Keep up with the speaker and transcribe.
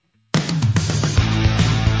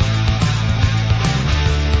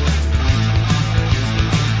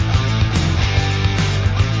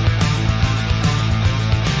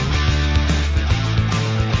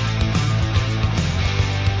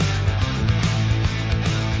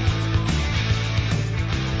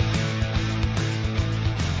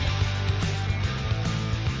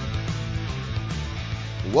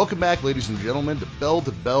Welcome back, ladies and gentlemen, to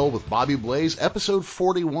Bell with Bobby Blaze, episode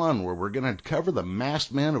 41, where we're going to cover the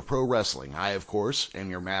masked men of pro wrestling. I, of course, am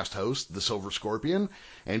your masked host, the Silver Scorpion,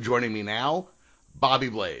 and joining me now, Bobby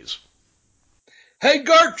Blaze. Hey,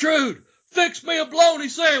 Gertrude, fix me a bologna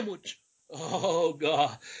sandwich. Oh,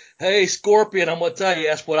 God. Hey, Scorpion, I'm going to tell you,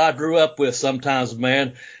 that's what I grew up with sometimes,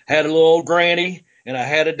 man. Had a little old granny, and I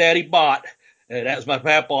had a daddy bot. And that was my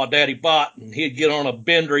papa, Daddy Bot, and he'd get on a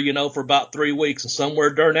bender, for about 3 weeks. And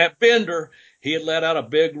somewhere during that bender, he'd let out a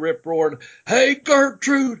big rip roar, hey,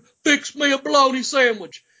 Gertrude, fix me a bologna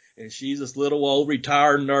sandwich. And she's this little old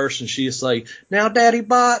retired nurse, and she'd say, now, Daddy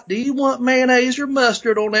Bot, do you want mayonnaise or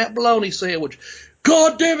mustard on that bologna sandwich?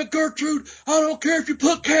 God damn it, Gertrude, I don't care if you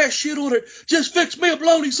put cat shit on it. Just fix me a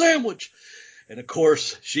bologna sandwich. And, of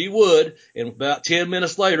course, she would, and about 10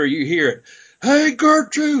 minutes later, you hear it, hey,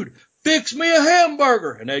 Gertrude, fix me a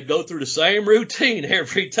hamburger. And they'd go through the same routine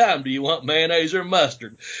every time. Do you want mayonnaise or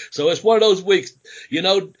mustard? So it's one of those weeks,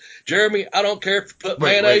 Jeremy, I don't care if you put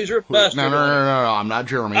mayonnaise or mustard no, on it. No, I'm not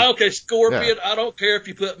Jeremy. Okay, Scorpion, yeah. I don't care if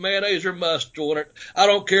you put mayonnaise or mustard on it. I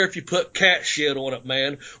don't care if you put cat shit on it,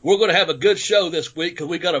 man. We're going to have a good show this week because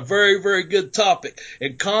we got a very, very good topic.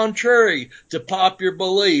 And contrary to popular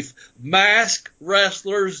belief, masked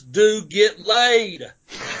wrestlers do get laid.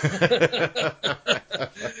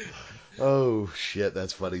 Oh, shit,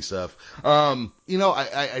 that's funny stuff.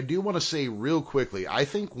 I do want to say real quickly, I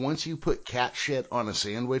think once you put cat shit on a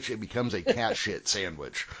sandwich, it becomes a cat shit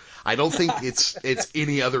sandwich. I don't think it's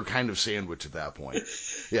any other kind of sandwich at that point.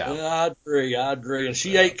 Yeah. I agree. And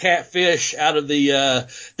she ate catfish out of the,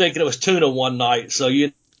 thinking it was tuna one night. So,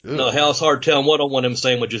 hell, it's hard telling what on one of them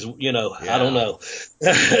sandwiches, Yeah. I don't know.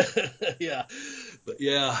 Yeah. But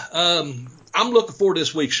yeah, I'm looking forward to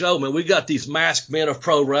this week's show, man. We got these masked men of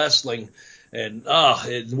pro wrestling, and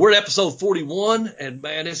we're at episode 41, and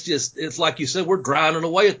man, it's like you said, we're grinding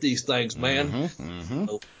away at these things, man. Mm-hmm.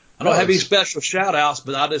 So, I don't have any special shout outs,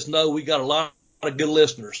 but I just know we got a lot of good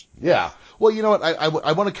listeners. Yeah. Well, you know what?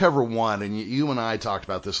 I want to cover one, and you and I talked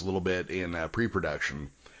about this a little bit in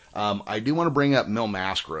pre-production. I do want to bring up Mil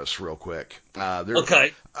Mascaras real quick.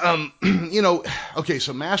 Okay.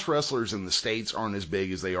 So masked wrestlers in the States aren't as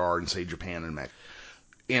big as they are in, say, Japan and Mexico.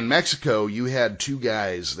 In Mexico, you had two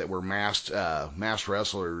guys that were masked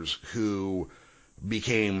wrestlers who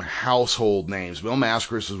became household names. Mil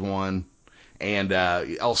Mascaras is one, and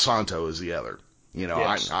El Santo is the other.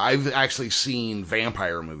 Yes. I've actually seen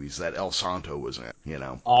vampire movies that El Santo was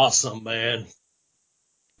in, Awesome, man.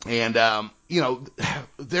 And,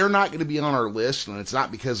 they're not going to be on our list, and it's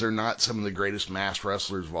not because they're not some of the greatest masked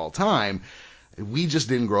wrestlers of all time. We just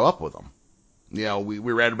didn't grow up with them. We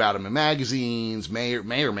read about them in magazines, may or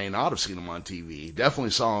may not have seen them on TV.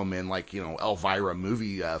 Definitely saw them in, Elvira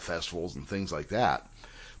movie festivals and things like that.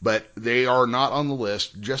 But they are not on the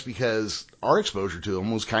list just because our exposure to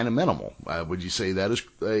them was kind of minimal. Would you say that is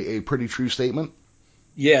a pretty true statement?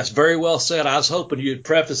 Yes, very well said. I was hoping you'd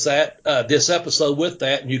preface that this episode with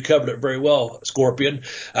that, and you covered it very well, Scorpion.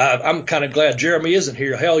 I'm kind of glad Jeremy isn't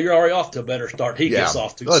here. Hell, you're already off to a better start. He gets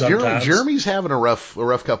off to sometimes. Jeremy's having a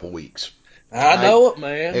rough couple weeks. I know it,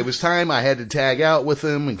 man. It was time I had to tag out with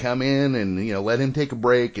him and come in and let him take a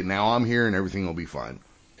break, and now I'm here and everything will be fine.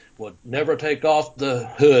 Well, never take off the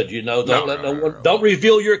hood, Don't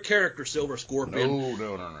reveal your character, Silver Scorpion.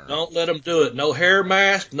 No. Don't let them do it. No hair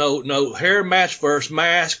mask, no hair match versus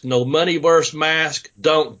mask, no money versus mask.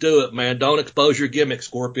 Don't do it, man. Don't expose your gimmick,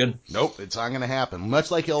 Scorpion. Nope, it's not going to happen.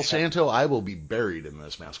 Much like El Santo, I will be buried in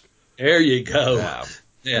this mask. There you go.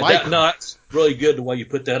 Yeah. That's really good the way you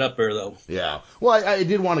put that up there, though. Yeah. Well, I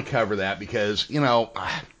did want to cover that because,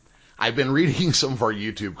 I've been reading some of our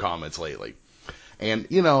YouTube comments lately. And,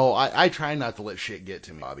 I try not to let shit get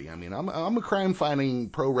to me, Bobby. I mean, I'm a crime-fighting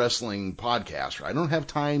pro wrestling podcaster. I don't have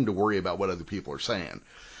time to worry about what other people are saying.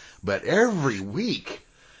 But every week,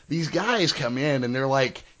 these guys come in and they're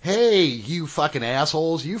like, hey, you fucking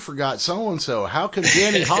assholes, you forgot so-and-so. How come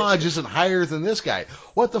Danny Hodge isn't higher than this guy?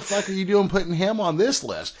 What the fuck are you doing putting him on this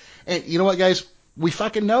list? And you know what, guys? We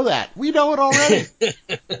fucking know that. We know it already.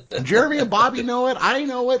 Jeremy and Bobby know it. I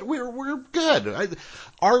know it. We're good.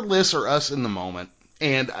 Our lists are us in the moment,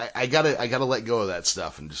 and I gotta let go of that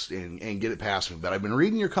stuff and get it past me. But I've been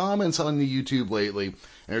reading your comments on the YouTube lately, and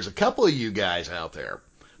there's a couple of you guys out there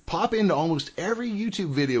pop into almost every YouTube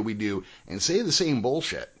video we do and say the same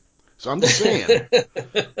bullshit. So I'm just saying,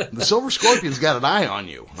 the Silver Scorpion's got an eye on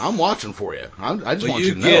you. I'm watching for you. I just want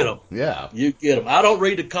you to know. Get 'em. Yeah. You get them. I don't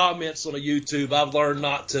read the comments on the YouTube. I've learned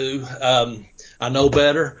not to. I know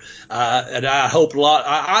better. And I hope a lot.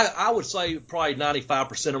 I would say probably 95%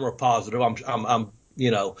 of them are positive. I'm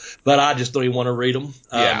but I just don't even want to read them.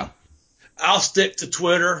 Yeah. I'll stick to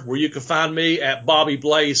Twitter, where you can find me at Bobby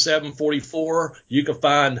Blaze 744. You can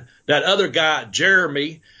find that other guy,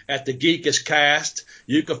 Jeremy, at the Geekish Cast.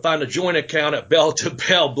 You can find a joint account at Bell to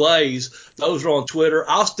Bell Blaze. Those are on Twitter.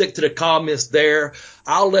 I'll stick to the comments there.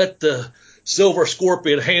 I'll let the Silver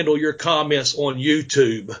Scorpion handle your comments on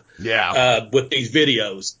YouTube. Yeah. With these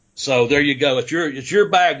videos. So there you go. It's your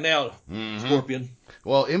bag now, Scorpion.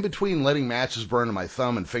 Well, in between letting matches burn to my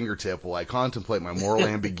thumb and fingertip while I contemplate my moral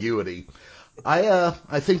ambiguity,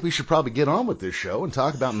 I think we should probably get on with this show and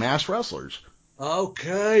talk about masked wrestlers.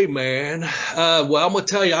 Okay, man. Well, I'm gonna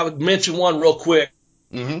tell you. I would mention one real quick.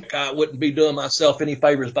 I wouldn't be doing myself any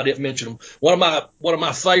favors if I didn't mention him. One of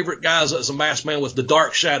my favorite guys as a masked man was the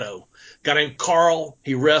Dark Shadow. Guy named Carl.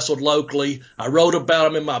 He wrestled locally. I wrote about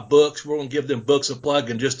him in my books. We're going to give them books a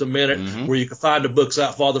plug in just a minute, where you can find the books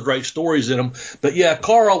out for all the great stories in them. But yeah,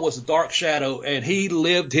 Carl was the Dark Shadow, and he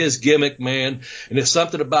lived his gimmick, man. And it's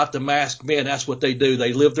something about the masked men. That's what they do.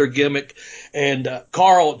 They live their gimmick. And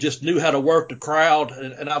Carl just knew how to work the crowd.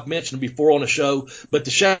 And I've mentioned it before on the show. But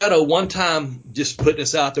the Shadow, one time, just putting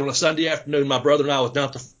this out there on a Sunday afternoon, my brother and I was down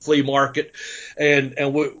at the flea market, and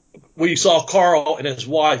we saw Carl and his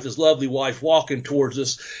wife, his lovely wife, walking towards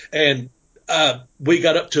us, and we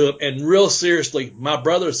got up to him, and real seriously, my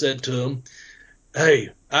brother said to him, "Hey,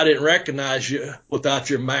 I didn't recognize you without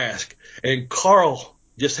your mask." And Carl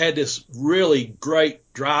just had this really great,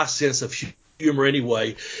 dry sense of humor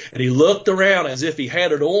anyway, and he looked around as if he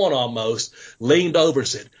had it on almost, leaned over and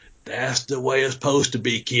said, "That's the way it's supposed to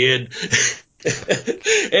be, kid."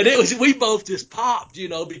 And we both just popped,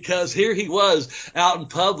 because here he was out in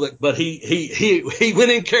public, but he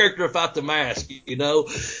went in character without the mask,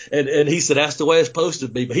 and he said that's the way it's supposed to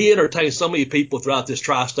be. But he entertained so many people throughout this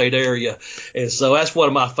tri-state area, and so that's one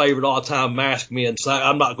of my favorite all-time masked men. So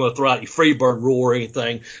I'm not going to throw out any Freebird rule or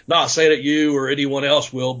anything. Not saying that you or anyone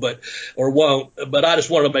else will, or won't. But I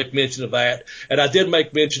just wanted to make mention of that, and I did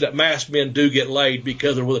make mention that masked men do get laid,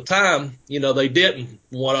 because there was a time, they didn't.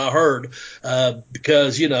 What I heard.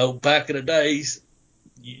 Because, back in the days,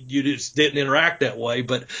 you just didn't interact that way.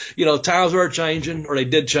 But, times are changing, or they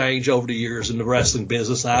did change over the years in the wrestling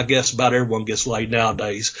business. I guess about everyone gets laid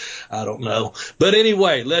nowadays. I don't know. But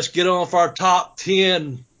anyway, let's get on for our top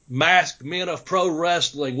 10 masked men of pro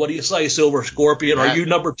wrestling. What do you say, Silver Scorpion? Are you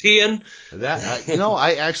number 10?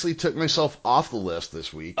 I actually took myself off the list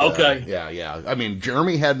this week. Okay. Yeah. I mean,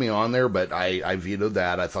 Jeremy had me on there, but I vetoed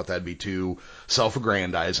that. I thought that'd be too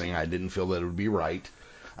self-aggrandizing. I didn't feel that it would be right.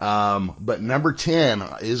 But number 10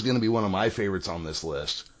 is going to be one of my favorites on this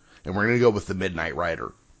list, and we're going to go with the Midnight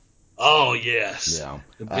Rider. Oh, yes. Yeah.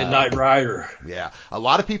 The Midnight Rider. Yeah. A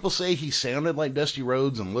lot of people say he sounded like Dusty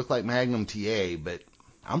Rhodes and looked like Magnum TA, but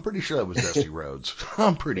I'm pretty sure that was Dusty Rhodes.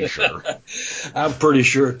 I'm pretty sure. I'm pretty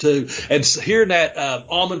sure, too. And hearing that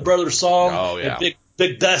Allman Brothers song, oh, yeah. and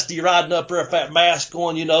Big Dusty riding up there with that mask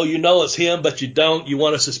on, you know it's him, but you don't. You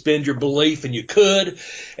want to suspend your belief, and you could.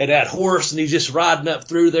 And that horse, and he's just riding up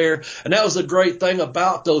through there. And that was the great thing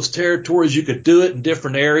about those territories. You could do it in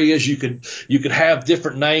different areas. You could have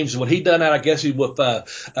different names. When he done that, I guess he with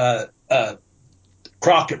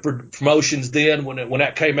Crockett Promotions then, when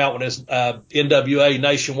that came out, when it's NWA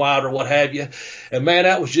Nationwide or what have you. And man,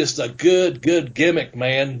 that was just a good gimmick,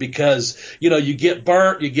 man, because, you get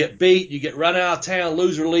burnt, you get beat, you get run out of town,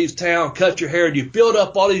 loser leaves town, cut your hair, and you build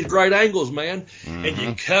up all these great angles, man. And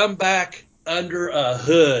you come back under a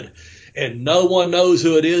hood, and no one knows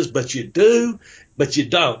who it is, but you do. But you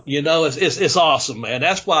don't, it's awesome, man.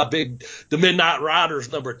 That's why the Midnight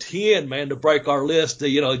Rider's number 10, man, to break our list,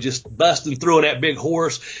 just busting through in that big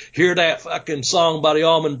horse, hear that fucking song by the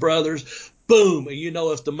Allman Brothers, boom, and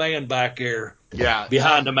it's the man back there. Yeah.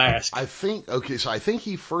 Behind the mask. I think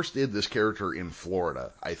he first did this character in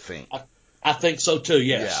Florida, I think. I think so too,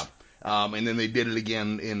 yes. Yeah. And then they did it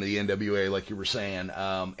again in the NWA, like you were saying.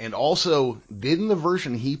 And also, didn't the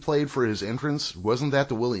version he played for his entrance, wasn't that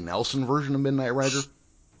the Willie Nelson version of Midnight Rider?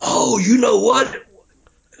 Oh, you know what?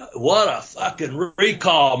 What a fucking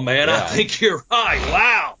recall, man. Yeah. I think you're right.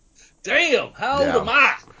 Wow. Damn. How old am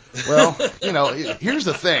I? Well, here's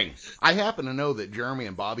the thing. I happen to know that Jeremy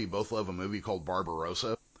and Bobby both love a movie called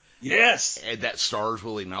Barbarossa. Yes. And that stars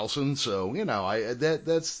Willie Nelson, so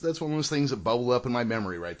that's one of those things that bubble up in my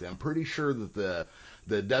memory right there. I'm pretty sure that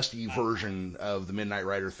the Dusty version of the Midnight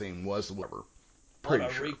Rider theme was the whatever. Pretty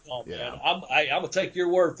sure. Recall, man. I'm gonna take your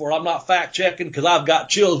word for it. I'm not fact checking because I've got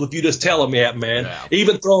chills with you just telling me that, man. Yeah.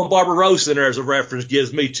 Even throwing Barbarossa in there as a reference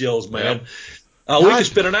gives me chills, man. Yeah. We could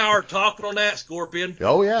spend an hour talking on that, Scorpion.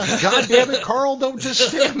 Oh yeah. God damn it, Carl! Don't just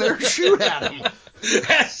stand there and shoot at him.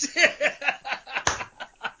 That's it.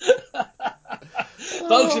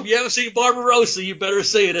 Folks, if you haven't seen Barbarossa, you better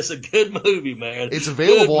see it. It's a good movie, man. It's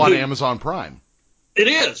available on Amazon Prime. It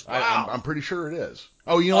is. Wow. I'm pretty sure it is.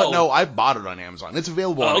 Oh, you know what? No, I bought it on Amazon. It's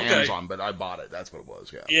available on Amazon, but I bought it. That's what it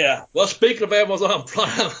was, yeah. Yeah. Well, speaking of Amazon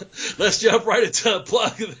Prime, let's jump right into a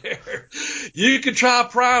plug there. You can try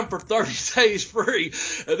Prime for 30 days free.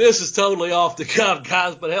 And this is totally off the cuff,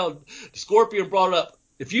 guys, but hell, Scorpion brought it up.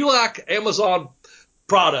 If you like Amazon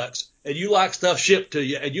products and you like stuff shipped to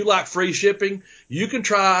you and you like free shipping, you can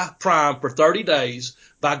try Prime for 30 days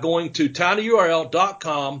by going to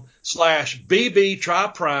tinyurl.com/BB try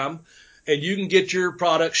Prime, and you can get your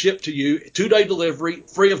product shipped to you, 2-day delivery,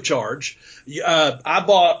 free of charge. I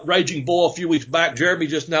bought Raging Bull a few weeks back. Jeremy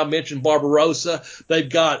just now mentioned Barbarossa. They've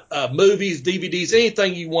got movies, DVDs,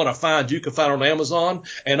 anything you want to find, you can find on Amazon.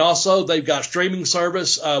 And also, they've got streaming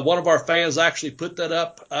service. One of our fans actually put that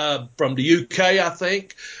up from the UK, I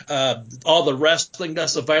think. All the wrestling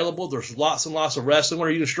that's available. There's lots and lots of wrestling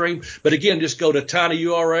where you can stream. But again, just go to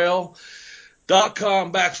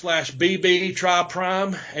tinyurl.com/BB try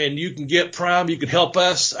Prime, and you can get Prime. You can help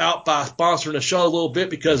us out by sponsoring the show a little bit,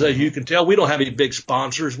 because as you can tell, we don't have any big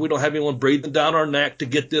sponsors. We don't have anyone breathing down our neck to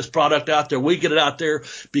get this product out there. We get it out there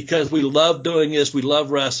because we love doing this. We love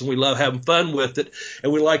wrestling. We love having fun with it,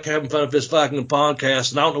 and we like having fun with this fucking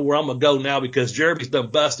podcast. And I don't know where I'm going to go now, because Jeremy's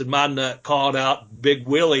done busted my nut, called out Big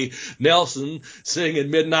Willie Nelson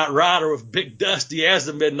singing Midnight Rider with Big Dusty as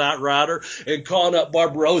the Midnight Rider, and calling up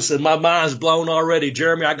Barbarossa, and my mind's blown already.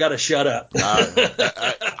 Jeremy, I got to shut up.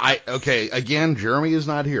 Okay, again, Jeremy is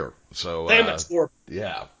not here. So, damn it, Scorp.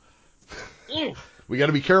 Yeah. We got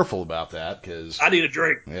to be careful about that, because I need a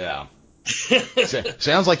drink. Yeah.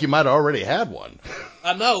 Sounds like you might have already had one.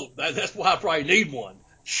 I know. That's why I probably need one.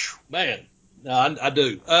 Man. No, I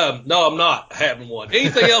do. No, I'm not having one.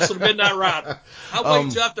 Anything else on the Midnight Rider? I'll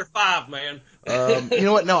wait till after 5, man. You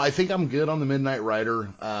know what? No, I think I'm good on the Midnight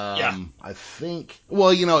Rider. Yeah. I think,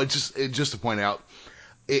 well, you know, just to point out,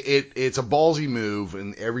 it's a ballsy move,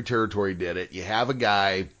 and every territory did it. You have a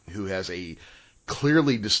guy who has a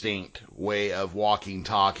clearly distinct way of walking,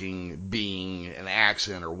 talking, being, an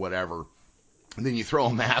accent or whatever, and then you throw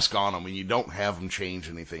a mask on him and you don't have him change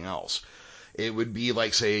anything else. It would be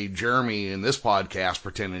like, say, Jeremy in this podcast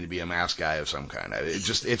pretending to be a mask guy of some kind.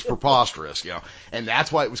 It's preposterous, you know. And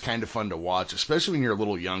that's why it was kind of fun to watch, especially when you're a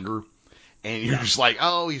little younger, and you're just like,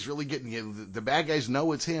 oh, he's really getting you. The bad guys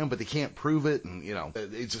know it's him, but they can't prove it, and, you know,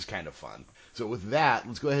 it's just kind of fun. So with that,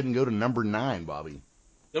 let's go ahead and go to number 9, Bobby.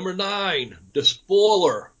 Number 9, the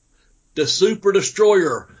spoiler, the super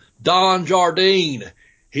destroyer, Don Jardine.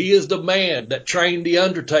 He is the man that trained The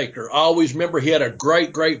Undertaker. I always remember he had a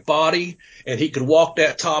great, great body, and he could walk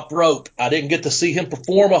that top rope. I didn't get to see him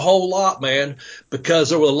perform a whole lot, man, because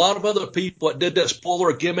there were a lot of other people that did that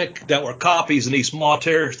spoiler gimmick that were copies in these small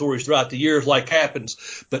territories throughout the years, like happens.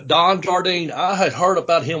 But Don Jardine, I had heard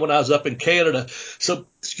about him when I was up in Canada. So,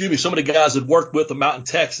 some of the guys that worked with him out in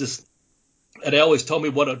Texas, and they always told me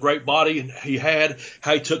what a great body he had,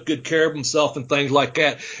 how he took good care of himself and things like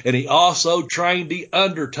that. And he also trained The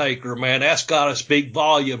Undertaker, man. That's got to speak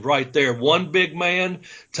volume right there. One big man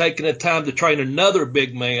taking the time to train another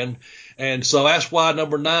big man. And so that's why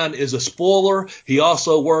number 9 is a spoiler. He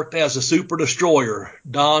also worked as a super destroyer,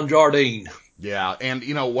 Don Jardine. Yeah, and,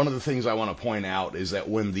 you know, one of the things I want to point out is that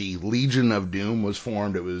when the Legion of Doom was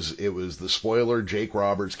formed, it was the spoiler, Jake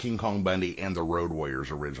Roberts, King Kong Bundy, and the Road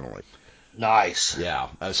Warriors originally. Nice. Yeah.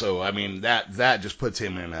 So I mean that just puts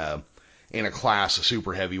him in a class of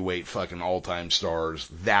super heavyweight fucking all-time stars.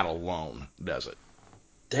 That alone does it.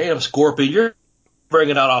 Damn, Scorpion, you're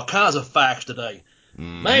bringing out all kinds of facts today.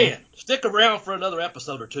 Man, stick around for another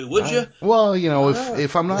episode or two, would you? Well, you know,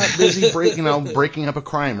 if I'm not busy breaking up a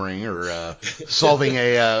crime ring or solving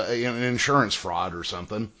an insurance fraud or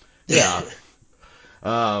something. Yeah.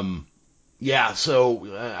 Yeah,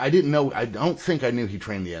 so I didn't know. I don't think I knew he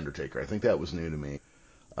trained The Undertaker. I think that was new to me.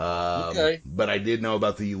 Okay. But I did know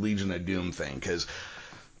about the Legion of Doom thing, because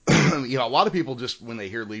you know, a lot of people just, when they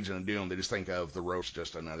hear Legion of Doom, they just think of the Roach,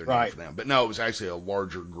 just another name for them. But no, it was actually a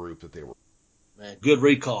larger group that they were. Man, good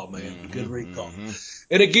recall, man. Good recall.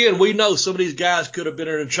 And again, we know some of these guys could have been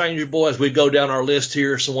interchangeable as we go down our list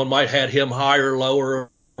here. Someone might have had him higher, lower,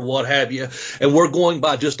 what have you. And we're going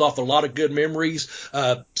by just off a lot of good memories.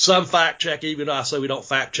 Some fact check, even though I say we don't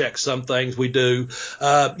fact check some things, we do.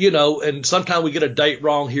 You know, and sometimes we get a date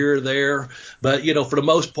wrong here or there. But, you know, for the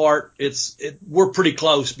most part, we're pretty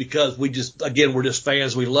close, because we're just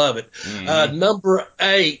fans. We love it. Number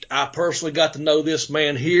 8, I personally got to know this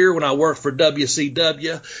man here when I worked for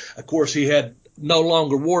WCW. Of course, he had no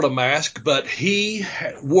longer wore the mask, but he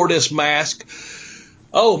wore this mask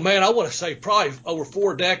Oh man, I want to say probably over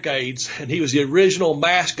 4 decades, and he was the original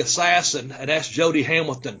masked assassin, and that's Jody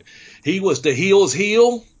Hamilton. He was the heel's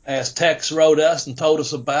heel, as Tex wrote us and told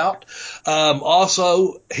us about.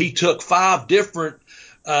 Also, he took 5 different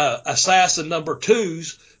assassin number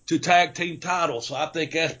twos to tag team titles. So I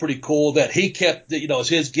think that's pretty cool that he kept, it's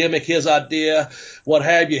his gimmick, his idea, what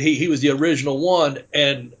have you. He was the original one,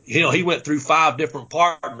 and he went through 5 different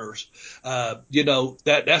partners.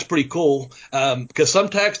 That's pretty cool. Because some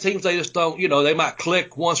tag teams, they just don't, they might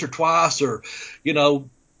click once or twice, or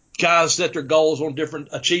guys set their goals on different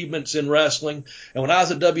achievements in wrestling. And when I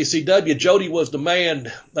was at WCW, Jody was the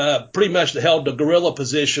man, pretty much that held the gorilla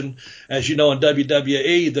position, as you know, in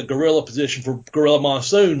WWE, the gorilla position for Gorilla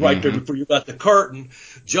Monsoon, right there before you got the curtain.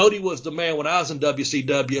 Jody was the man when I was in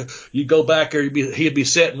WCW. You go back there, he'd be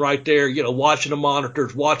sitting right there, watching the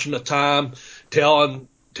monitors, watching the time, telling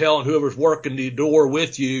whoever's working the door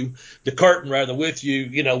with you, the curtain rather, with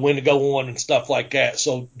you, when to go on and stuff like that.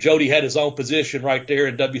 So Jody had his own position right there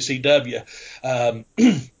in WCW. And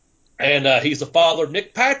he's the father of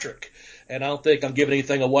Nick Patrick. And I don't think I'm giving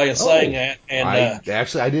anything away in saying that. And I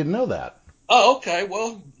didn't know that. Oh, okay.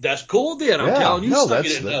 Well, that's cool then. I'm telling you something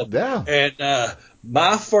you didn't know. Yeah. And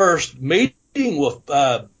my first meeting with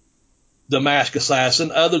the Masked Assassin,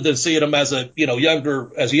 other than seeing him as a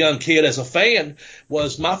young kid as a fan,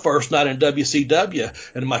 was my first night in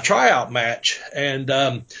WCW and my tryout match. And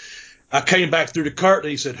I came back through the curtain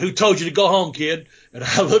and he said, "Who told you to go home, kid?" And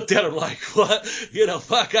I looked at him like, "What?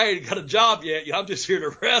 Fuck, I ain't got a job yet. I'm just here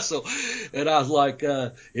to wrestle." And I was like,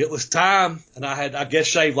 it was time. And I had, I guess,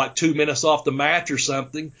 shaved like 2 minutes off the match or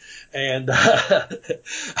something. And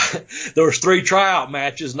there was 3 tryout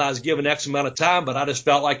matches and I was given X amount of time, but I just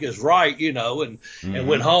felt like it was right, and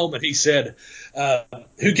went home. And he said,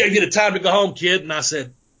 "Who gave you the time to go home, kid?" And I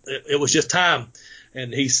said, it was just time.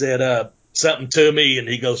 And he said, something to me, and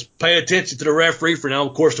he goes, "Pay attention to the referee." For now,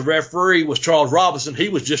 of course, the referee was Charles Robinson. He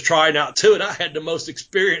was just trying out too, and I had the most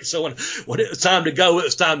experience. So when it was time to go, it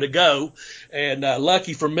was time to go. And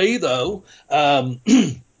lucky for me, though,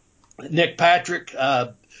 Nick Patrick,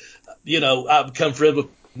 I've become friends with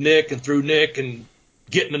Nick, and through Nick and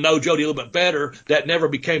getting to know Jody a little bit better, that never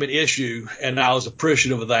became an issue, and I was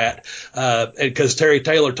appreciative of that. Because Terry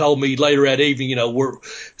Taylor told me later that evening,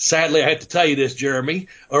 sadly I had to tell you this, Jeremy,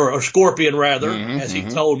 or Scorpion rather, as he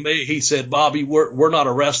told me, he said, "Bobby, we're not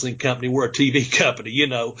a wrestling company, we're a TV company,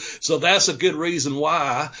 So that's a good reason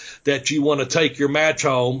why that you want to take your match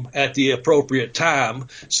home at the appropriate time,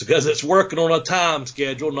 because it's working on a time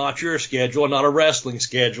schedule, not your schedule, not a wrestling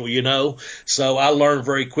schedule, So I learned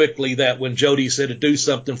very quickly that when Jody said to do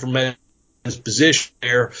something from his position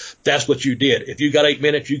there, that's what you did. If you got 8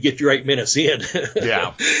 minutes, you get your 8 minutes in.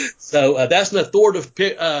 Yeah. So that's an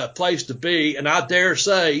authoritative place to be. And I dare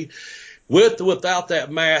say, with or without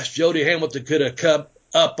that mask, Jody Hamilton could have come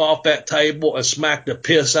up off that table and smacked the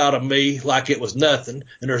piss out of me like it was nothing.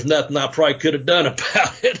 And there's nothing I probably could have done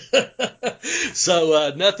about it.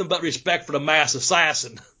 So nothing but respect for the masked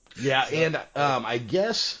assassin. Yeah, and I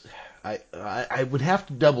guess I would have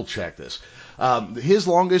to double check this. His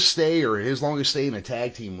longest stay in a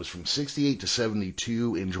tag team was from 68 to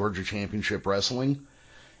 72 in Georgia Championship Wrestling.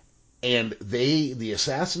 And the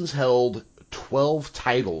Assassins held 12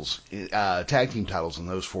 titles, tag team titles in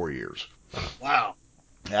those 4 years. Wow.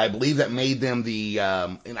 I believe that made them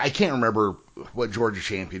and I can't remember what Georgia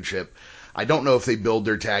Championship, I don't know if they billed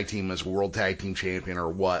their tag team as World Tag Team Champion or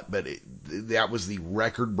what, but that was the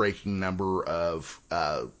record-breaking number of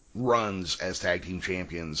runs as tag team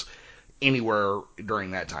champions anywhere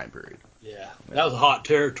during that time period. Yeah, that was a hot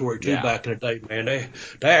territory too back in the day, man.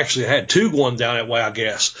 They actually had 2 going down that way, I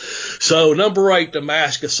guess. So number 8, the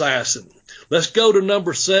Masked Assassin. Let's go to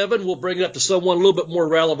number 7. We'll bring it up to someone a little bit more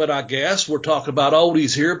relevant, I guess. We're talking about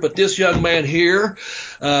oldies here, but this young man here,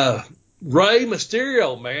 Rey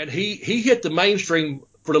Mysterio, man, he hit the mainstream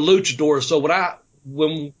for the luchadors. So when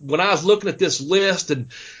I was looking at this list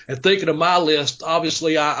and thinking of my list,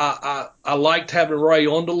 obviously I liked having Rey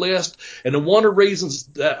on the list. And one of the reasons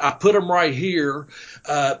that I put him right here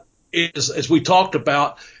is, as we talked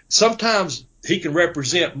about, sometimes he can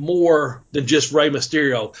represent more than just Rey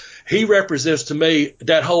Mysterio. He represents to me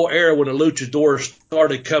that whole era when the luchadors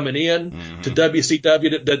started coming in to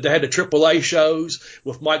WCW. They had the AAA shows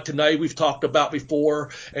with Mike Tenay we've talked about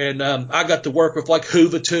before. And I got to work with like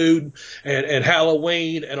Juventud and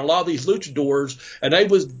Halloween and a lot of these luchadors. And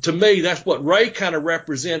to me, that's what Rey kind of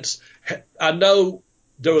represents. I know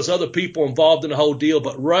there was other people involved in the whole deal,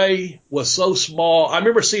 but Rey was so small. I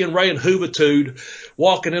remember seeing Rey and Juventud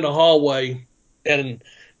walking in a hallway, and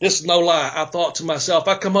this is no lie. I thought to myself,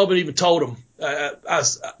 I come home and even told him,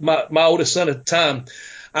 my oldest son at the time,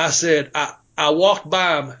 I said, I walked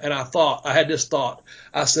by him and I had this thought.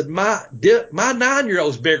 I said, my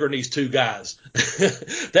 9-year-old's bigger than these two guys.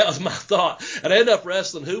 That was my thought. And I ended up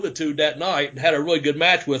wrestling Juventud that night and had a really good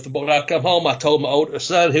match with him. But when I come home, I told my older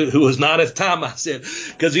son, who was 9 at the time, I said,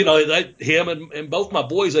 because, him and both my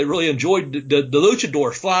boys, they really enjoyed the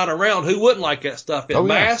luchadors flying around. Who wouldn't like that stuff in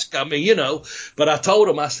mask? I mean, but I told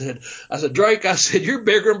him, I said, Drake, I said, you're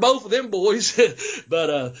bigger than both of them boys.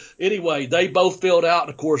 But anyway, they both filled out. And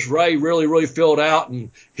of course, Ray really, really filled out.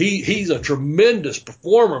 And he's a tremendous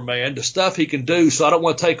performer, man, the stuff he can do. So I don't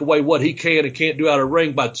want to take away what he can and can't do out of the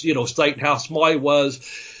ring by, stating how small he was.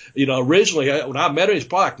 Originally when I met him, he's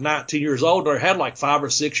probably like 19 years old or had like 5 or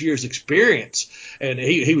 6 years experience. And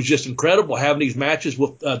he was just incredible having these matches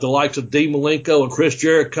with the likes of Dean Malenko and Chris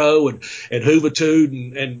Jericho and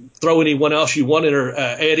Juventud and throw anyone else you want in there,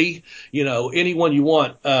 Eddie, anyone you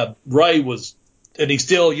want. Ray was, and he's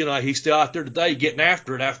still out there today getting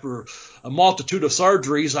after it after a multitude of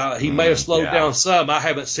surgeries. He may have slowed down some. I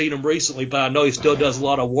haven't seen him recently, but I know he still does a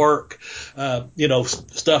lot of work,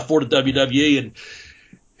 stuff for the WWE. And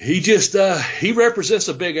he represents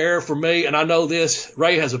a big era for me. And I know this,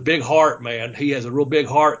 Ray has a big heart, man. He has a real big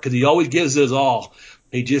heart because he always gives his all.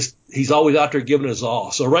 He's always out there giving his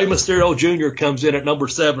all. So Rey Mysterio Jr. comes in at number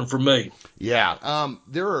 7 for me. Yeah.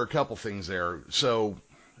 There are a couple things there. So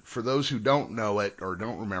for those who don't know it or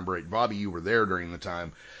don't remember it, Bobby, you were there during the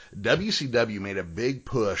time. WCW made a big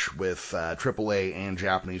push with AAA and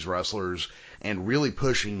Japanese wrestlers and really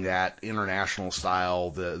pushing that international style,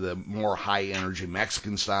 the more high energy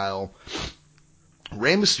Mexican style.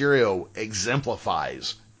 Rey Mysterio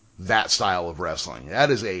exemplifies that style of wrestling.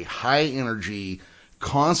 That is a high energy,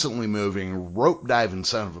 constantly moving, rope diving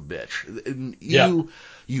son of a bitch.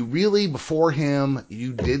 You really, before him,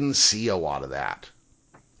 you didn't see a lot of that.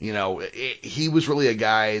 He was really a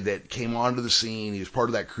guy that came onto the scene. He was part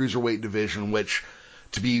of that cruiserweight division, which,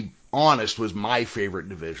 to be honest, was my favorite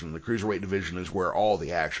division. The cruiserweight division is where all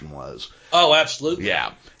the action was. Oh, absolutely.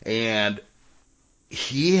 Yeah. And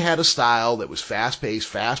he had a style that was fast-paced,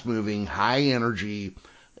 fast-moving, high energy,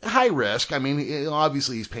 high risk. I mean,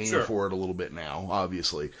 obviously he's paying for it a little bit now,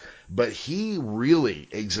 obviously. But he really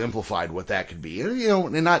exemplified what that could be.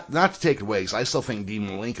 And, and not to take it away, because I still think Dean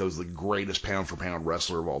Malenko is the greatest pound-for-pound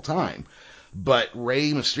wrestler of all time. But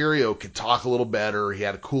Rey Mysterio could talk a little better. He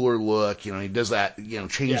had a cooler look. He does that,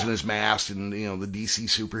 changing his mask and, the DC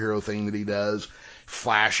superhero thing that he does.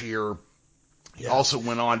 Flashier. He also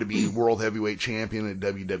went on to be World Heavyweight Champion at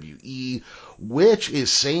WWE, which is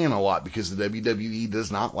saying a lot because the WWE does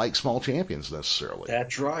not like small champions necessarily.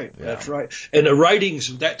 That's right. Yeah. That's right. And the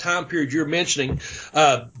ratings, that time period you're mentioning,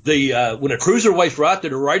 when the cruiserweights were out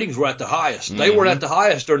there, the ratings were at the highest. Mm-hmm. They weren't at the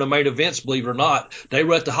highest during the main events, believe it or not. They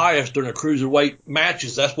were at the highest during the cruiserweight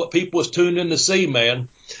matches. That's what people was tuned in to see, man.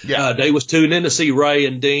 Yeah. They was tuned in to see Ray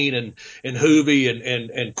and Dean and Hoovy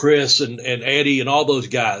and Chris and Eddie and all those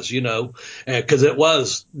guys, because it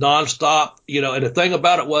was nonstop, and the thing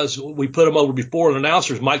about it was we put them over before the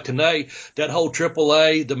announcers, Mike Tenay, that whole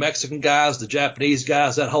AAA, the Mexican guys, the Japanese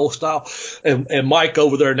guys, that whole style, and Mike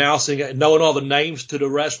over there announcing it, knowing all the names to the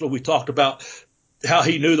wrestler. We talked about how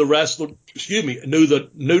he knew the wrestler, knew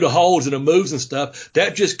the holds and the moves and stuff.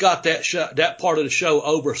 That just got that part of the show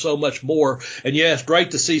over so much more. And yeah, it's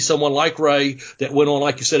great to see someone like Ray that went on,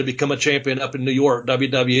 like you said, to become a champion up in New York,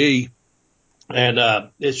 WWE.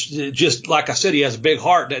 And it's just, like I said, he has a big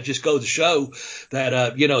heart. That just goes to show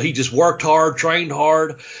that, he just worked hard, trained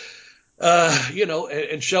hard,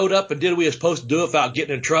 and showed up and did what he was supposed to do without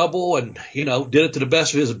getting in trouble and, did it to the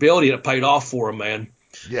best of his ability, and it paid off for him, man.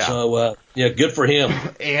 Yeah. So, good for him.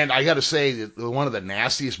 And I got to say that one of the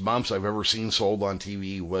nastiest bumps I've ever seen sold on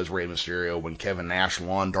TV was Rey Mysterio when Kevin Nash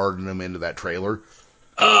lawn darted him into that trailer.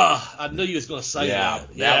 I knew you was going to say that.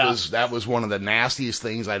 Yeah. That was one of the nastiest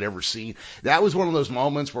things I'd ever seen. That was one of those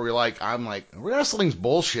moments where I'm like, wrestling's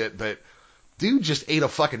bullshit, but dude just ate a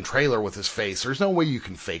fucking trailer with his face. There's no way you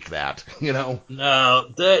can fake that, No,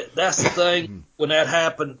 that's the thing. When that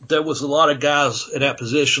happened, there was a lot of guys in that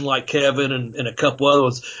position like Kevin and a couple other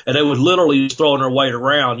ones, and they were literally just throwing their weight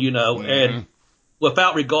around, mm-hmm. and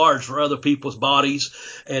without regards for other people's bodies.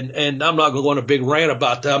 And I'm not going to go on a big rant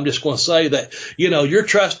about that. I'm just going to say that, you're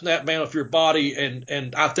trusting that man with your body.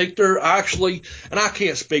 And I think they're actually, and I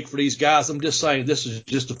can't speak for these guys. I'm just saying this is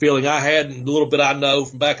just a feeling I had and a little bit I know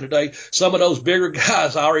from back in the day. Some of those bigger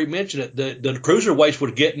guys, I already mentioned it, the cruiserweights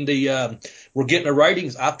were getting the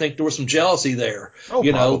ratings. I think there was some jealousy there. Oh,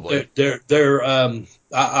 probably. They're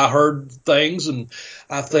I heard things, and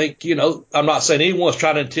I think, I'm not saying anyone's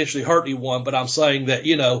trying to intentionally hurt anyone, but I'm saying that,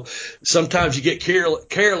 sometimes you get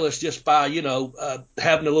careless just by,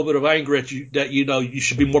 having a little bit of anger at you, that, you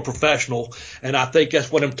should be more professional. And I think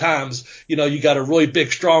that's one of them times, you got a really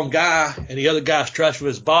big, strong guy, and the other guy's trashing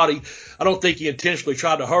his body. I don't think he intentionally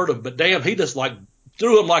tried to hurt him, but damn, he just like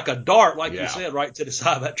threw him like a dart, like you said, right to the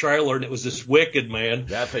side of that trailer, and it was just wicked, man.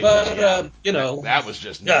 That thing, that was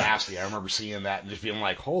just nasty. I remember seeing that and just being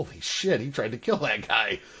like, "Holy shit, he tried to kill that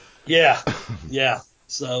guy." Yeah, yeah.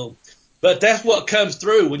 So, but that's what comes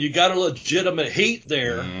through when you got a legitimate heat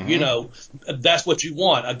there. That's what you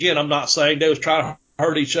want. Again, I'm not saying they was trying to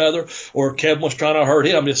hurt each other or Kevin was trying to hurt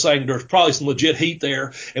him. I'm just saying there's probably some legit heat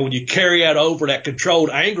there. And when you carry that over, that controlled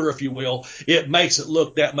anger, if you will, it makes it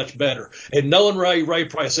look that much better. And knowing Ray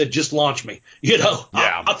probably said, just launch me.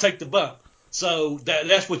 I'll take the bump. So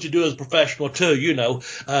that's what you do as a professional too, you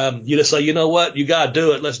just say, you know what, you got to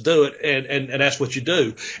do it. Let's do it. And that's what you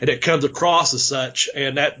do. And it comes across as such.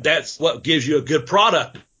 And that's what gives you a good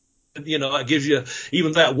product. It gives you,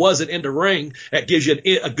 even if that wasn't in the ring, that gives you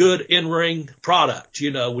a good in-ring product,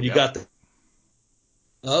 when you got the.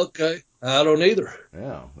 Okay. I don't either.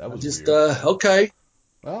 Yeah, that was just, weird. Okay.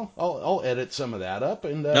 Well, I'll edit some of that up.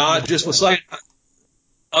 And no, I just was saying,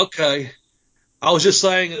 okay. I was just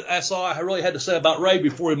saying that's all I really had to say about Ray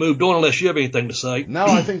before we moved on, unless you have anything to say. No,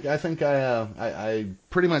 I think I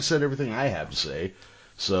pretty much said everything I have to say.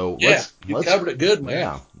 So let's covered it good, man.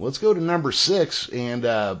 Yeah, let's go to number 6, and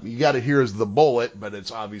you got it here as the Bullet, but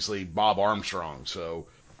it's obviously Bob Armstrong. So.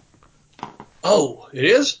 Oh, it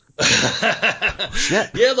is?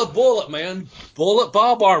 Shit. Yeah, the Bullet, man. Bullet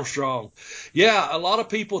Bob Armstrong. Yeah, a lot of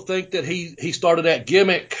people think that he started that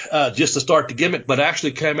gimmick just to start the gimmick, but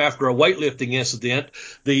actually came after a weightlifting incident.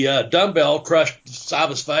 The dumbbell crushed the side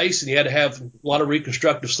of his face, and he had to have a lot of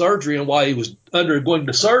reconstructive surgery. And while he was undergoing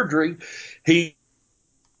the surgery,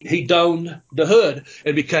 he donned the hood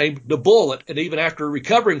and became the Bullet. And even after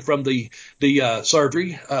recovering from the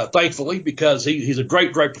surgery, thankfully, because he's a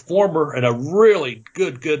great performer and a really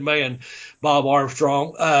good man, Bob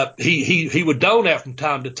Armstrong, he would don that from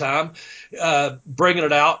time to time, bringing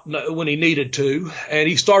it out when he needed to. And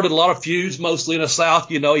he started a lot of feuds, mostly in the South.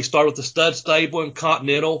 He started with the Stud Stable and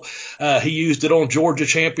Continental. He used it on Georgia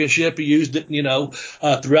Championship. He used it,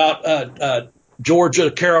 throughout, Georgia,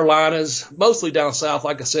 Carolinas, mostly down south,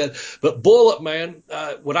 like I said. But Bullet, man,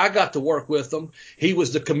 when I got to work with him, he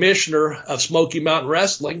was the commissioner of Smoky Mountain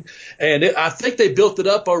Wrestling. And I think they built it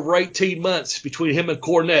up over 18 months between him and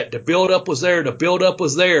Cornette. The build-up was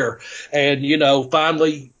there. And,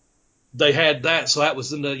 finally they had that. So that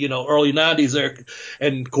was in the, early 90s there.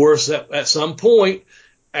 And, of course, at some point,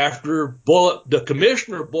 after Bullet, the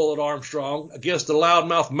commissioner Bullet Armstrong against the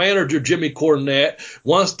loudmouth manager Jimmy Cornette,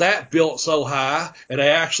 once that built so high and they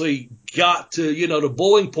actually got to, the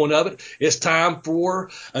bullying point of it, it's time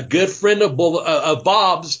for a good friend of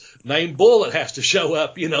Bob's named Bullet has to show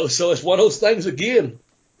up, so it's one of those things again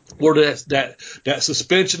where that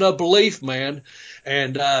suspension of belief, man.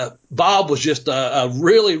 And Bob was just a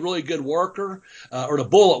really good worker, or the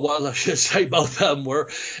Bullet was, I should say. Both of them were.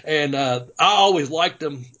 And I always liked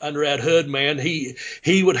him under that hood, man.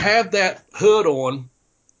 He would have that hood on.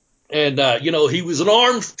 And, he was an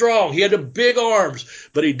Armstrong. He had them big arms,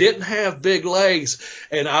 but he didn't have big legs.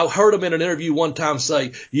 And I heard him in an interview one time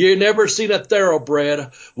say, you never seen a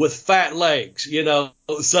thoroughbred with fat legs,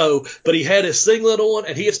 So, but he had his singlet on,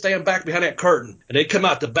 and he'd stand back behind that curtain, and they'd come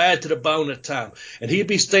out the bad to the bone at the time. And he'd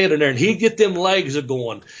be standing there, and he'd get them legs a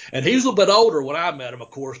going. And he was a little bit older when I met him,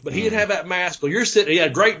 of course, but he'd have that mask on. He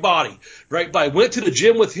had a great body. Went to the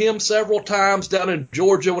gym with him several times down in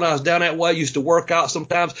Georgia when I was down that way. Used to work out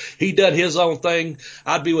sometimes. He done his own thing.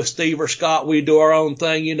 I'd be with Steve or Scott. We'd do our own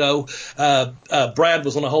thing, Brad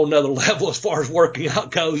was on a whole nother level as far as working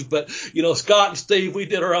out goes. But, Scott and Steve, we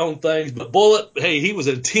did our own things. But Bullet, hey, he was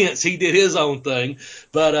intense. He did his own thing.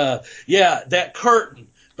 But, that curtain,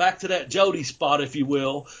 back to that Jody spot, if you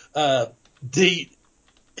will, he'd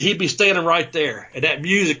be standing right there, and that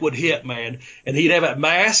music would hit, man. And he'd have that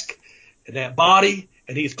mask and that body,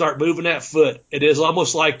 and he'd start moving that foot. It is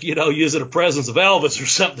almost like, using the presence of Elvis or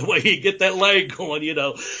something, the way he'd get that leg going,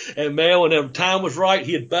 And, man, whenever time was right,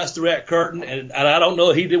 he'd bust through that curtain, and I don't know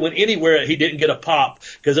if he went anywhere he didn't get a pop,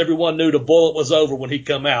 because everyone knew the Bullet was over when he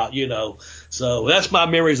come out, So that's my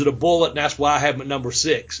memories of the Bullet, and that's why I have him at number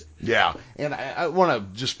 6. Yeah, and I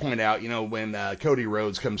want to just point out, when Cody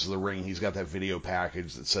Rhodes comes to the ring, he's got that video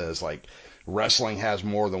package that says, like, wrestling has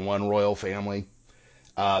more than one royal family.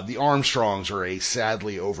 The Armstrongs are a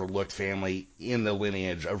sadly overlooked family in the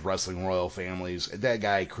lineage of wrestling royal families. That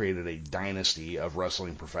guy created a dynasty of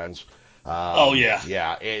wrestling professionals. Oh yeah.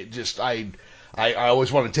 Yeah, it just I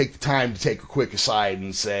always want to take the time to take a quick aside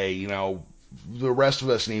and say, the rest of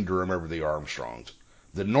us need to remember the Armstrongs.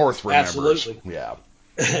 The North remembers. Absolutely. Yeah.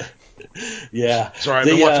 Yeah. Sorry, I've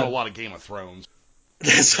been watching a lot of Game of Thrones.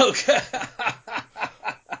 That's okay.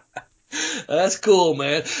 That's cool,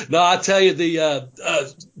 man. No, I tell you, the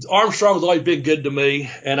Armstrong's always been good to me,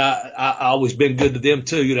 and I always been good to them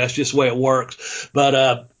too. That's just the way it works. But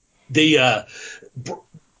I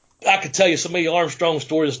could tell you so many Armstrong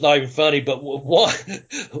stories. It's not even funny, but one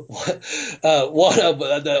of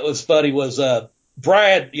that was funny was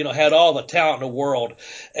Brad. Had all the talent in the world,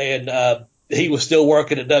 and he was still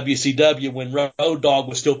working at WCW when Road Dogg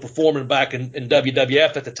was still performing back in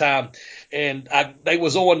WWF at the time. And I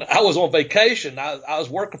was on vacation. I was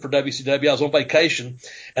working for WCW. I was on vacation,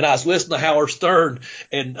 and I was listening to Howard Stern,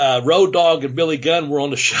 and Road Dogg and Billy Gunn were on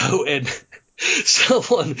the show, and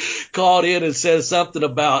someone called in and said something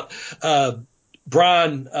about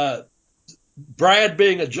Brad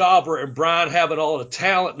being a jobber and Brian having all the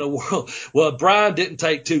talent in the world. Well, Brian didn't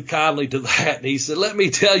take too kindly to that. And he said, let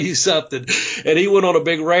me tell you something. And he went on a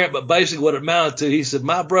big rant, but basically what it amounted to, he said,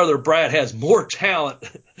 my brother Brad has more talent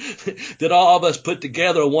than all of us put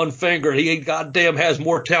together on one finger. And he goddamn has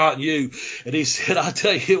more talent than you. And he said, I'll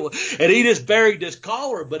tell you what, and he just buried this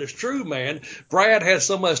collar, but it's true, man. Brad had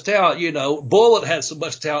so much talent, Bullet had so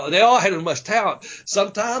much talent. They all had so much talent.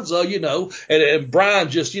 Sometimes, and Brian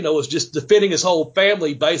just, was just defending his whole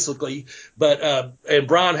family basically. But, and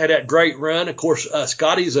Brian had that great run. Of course,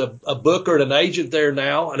 Scotty's a booker and an agent there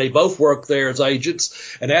now, and they both work there as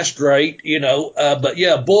agents, and that's great, but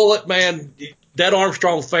yeah, Bullet, man, that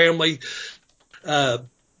Armstrong family,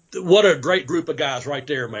 what a great group of guys right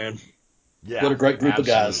there, man. Yeah. What a great group of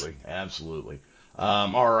guys. Absolutely.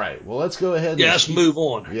 All right. Well, let's go ahead. Let's move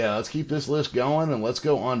on. Yeah, let's keep this list going, and let's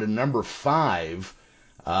go on to number 5,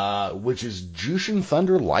 which is Jushin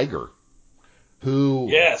Thunder Liger, who,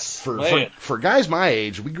 for guys my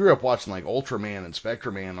age, we grew up watching like Ultraman and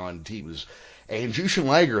Spectreman on TV, and Jushin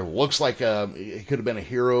Liger looks like he could have been a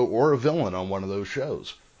hero or a villain on one of those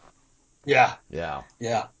shows. Yeah. Yeah.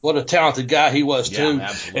 Yeah. What a talented guy he was too. Yeah,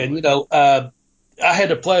 absolutely. And I had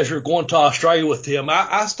the pleasure of going to Australia with him.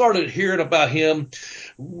 I started hearing about him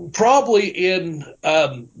probably in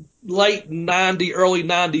late 90, early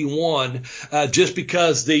 91, just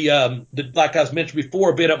because the like I was mentioned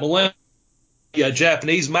before, being at Millennium,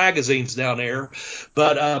 Japanese magazines down there.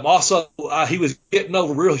 But also he was getting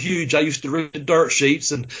over real huge. I used to read the dirt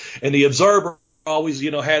sheets, and the Observer always,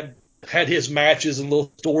 had his matches and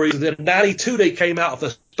little stories. And then in 92, they came out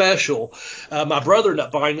with a special. My brother ended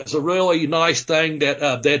up buying it. It's a really nice thing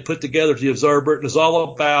that they had put together to the Observer. It was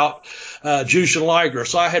all about Jushin Liger.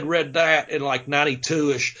 So I had read that in like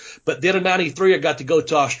 92-ish. But then in 93, I got to go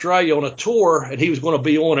to Australia on a tour, and he was going to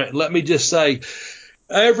be on it. And let me just say,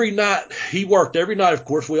 every night, he worked every night, of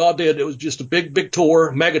course. We all did. It was just a big, big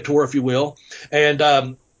tour, mega tour, if you will.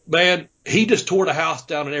 And, man, he just tore the house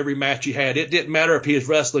down in every match he had. It didn't matter if he was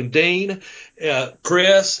wrestling Dean,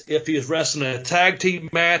 Chris, if he was wrestling a tag team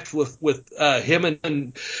match with him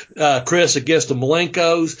and Chris against the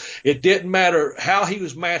Malenkos. It didn't matter how he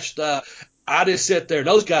was matched up. I just sit there.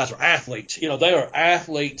 Those guys are athletes. They are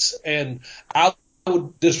athletes. And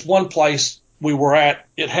this one place we were at,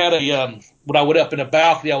 it had when I went up in the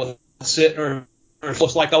balcony, I was sitting there. It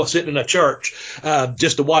looks like I was sitting in a church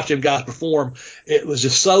just to watch them guys perform. It was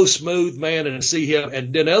just so smooth, man, and to see him.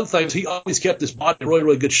 And then the other things, he always kept his body in really,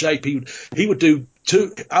 really good shape. He would do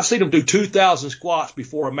I've seen him do 2,000 squats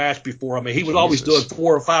before a match before. I mean, he was always doing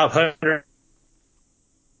 400 or 500.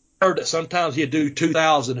 Heard that sometimes he'd do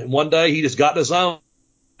 2,000, and one day he just got in his own.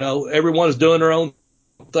 Everyone's doing their own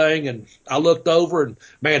thing, and I looked over, and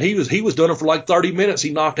man, he was doing it for like 30 minutes.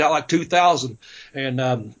 He knocked out like 2,000,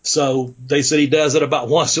 and so they said he does it about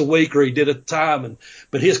once a week, or he did it at a time.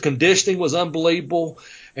 But his conditioning was unbelievable,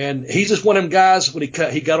 and he's just one of them guys. When he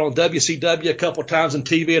got on WCW a couple of times on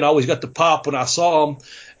TV, and I always got the pop when I saw him.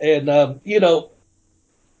 And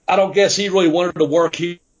I don't guess he really wanted to work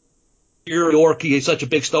here. He's such a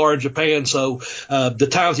big star in Japan, so the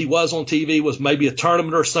times he was on TV was maybe a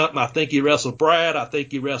tournament or something. I think he wrestled Brad. I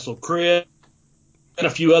think he wrestled Chris and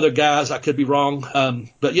a few other guys. I could be wrong,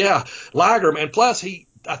 but yeah, Liger, man. Plus,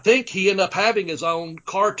 I think he ended up having his own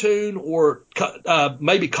cartoon or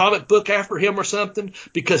maybe comic book after him or something,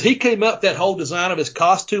 because he came up that whole design of his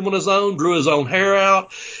costume on his own, grew his own hair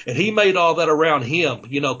out, and he made all that around him.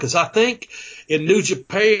 Because I think in New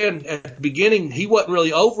Japan at the beginning, he wasn't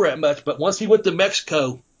really over it much, but once he went to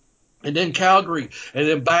Mexico and then Calgary and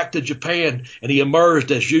then back to Japan and he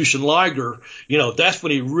emerged as Jushin Liger, that's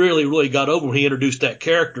when he really, really got over, when he introduced that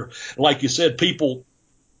character. Like you said, people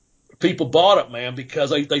people bought it, man, because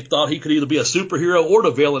they thought he could either be a superhero or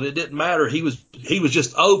the villain. It didn't matter. He was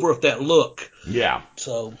just over with that look. Yeah.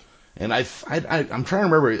 So. And I'm trying to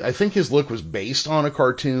remember. I think his look was based on a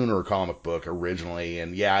cartoon or a comic book originally.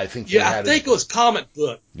 And yeah, I think I think it was comic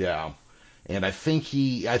book. Yeah. And I think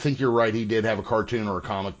you're right. He did have a cartoon or a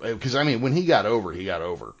comic, because I mean, when he got over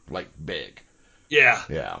like big. Yeah.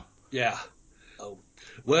 Yeah. Yeah. Oh.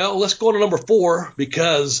 Well, let's go to number 4,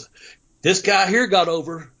 because this guy here got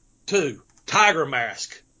over too. Tiger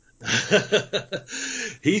Mask.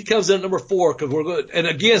 He comes in at number 4 because we're good. And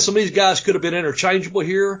again, some of these guys could have been interchangeable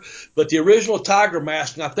here, but the original Tiger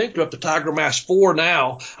Mask, and I think they're up to Tiger Mask 4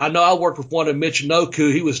 now. I know I worked with one in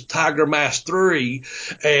Michinoku. He was Tiger Mask 3,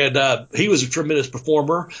 and he was a tremendous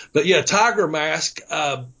performer. But yeah, Tiger Mask.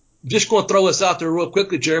 Just going to throw this out there real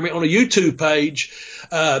quickly, Jeremy. On a YouTube page,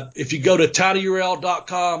 if you go to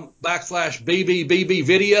tinyurl.com/BBBB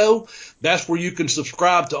video, that's where you can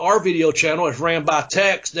subscribe to our video channel. It's ran by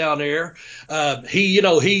Tex down there.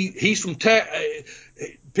 He's from Texas.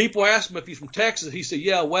 People ask him if he's from Texas. He said,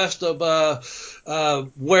 yeah, west of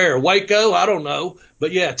where? Waco? I don't know.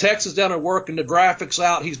 But yeah, Texas down there working the graphics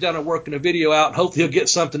out. He's down there working the video out. Hopefully he'll get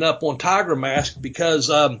something up on Tiger Mask, because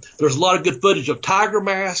there's a lot of good footage of Tiger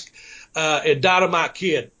Mask and Dynamite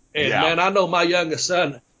Kid. And man, I know my youngest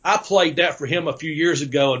son, I played that for him a few years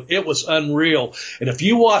ago, and it was unreal. And if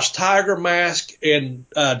you watch Tiger Mask and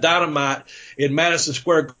Dynamite in Madison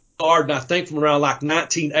Square Garden, I think from around like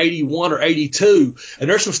 1981 or 82, and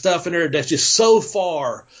there's some stuff in there that's just so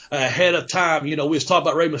far ahead of time. We was talking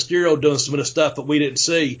about Rey Mysterio doing some of the stuff that we didn't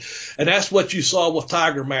see, and that's what you saw with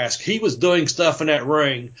Tiger Mask. He was doing stuff in that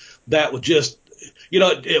ring that was just,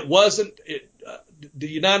 it wasn't the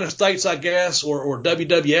United States, I guess, or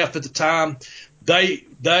WWF at the time. They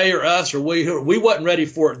or us or we wasn't ready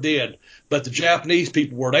for it then. But the Japanese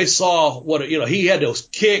people were. They saw what, he had those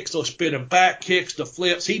kicks, those spinning back kicks, the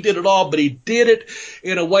flips. He did it all, but he did it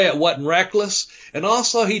in a way that wasn't reckless. And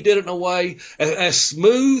also he did it in a way as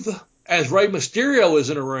smooth as Rey Mysterio is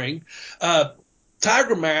in a ring.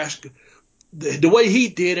 Tiger Mask, the way he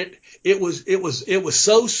did it, it was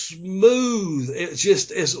so smooth. It's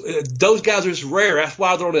just, those guys are just rare. That's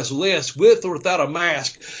why they're on this list, with or without a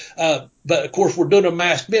mask. But of course we're doing a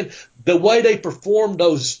mask men. The way they perform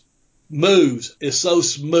those moves is so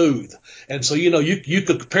smooth. And so, you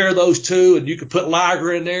could compare those two, and you could put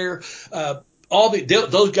Liger in there.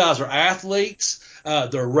 Those guys are athletes.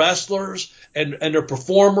 They're wrestlers and they're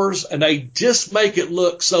performers, and they just make it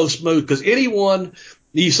look so smooth. Because anyone,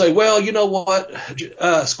 you say, well, you know what,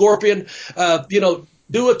 Scorpion,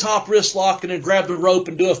 do a top wrist lock and then grab the rope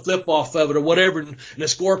and do a flip off of it or whatever. And the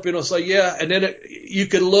Scorpion will say, yeah. And then you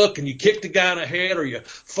can look and you kick the guy in the head, or you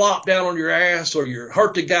flop down on your ass, or you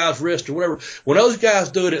hurt the guy's wrist or whatever. When those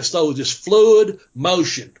guys do it, it's so just fluid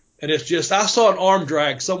motion. And it's just, I saw an arm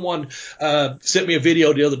drag. Someone sent me a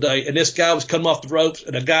video the other day, and this guy was coming off the ropes,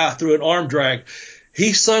 and a guy threw an arm drag.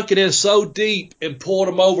 He sunk it in so deep and pulled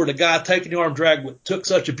him over. The guy taking the arm drag took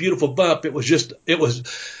such a beautiful bump. It was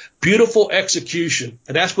beautiful execution.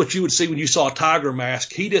 And that's what you would see when you saw Tiger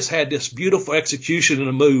Mask. He just had this beautiful execution in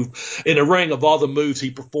a move, in a ring, of all the moves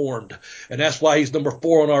he performed. And that's why he's number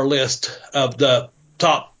 4 on our list of the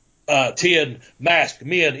top 10 masked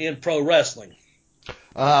men in pro wrestling.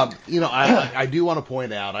 I do want to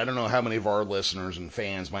point out, I don't know how many of our listeners and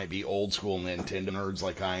fans might be old school Nintendo nerds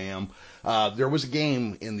like I am. There was a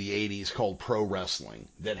game in the 80s called Pro Wrestling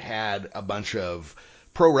that had a bunch of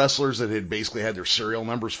pro wrestlers that had basically had their serial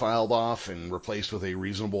numbers filed off and replaced with a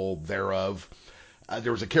reasonable thereof.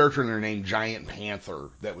 There was a character in there named Giant Panther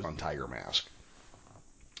that was on Tiger Mask.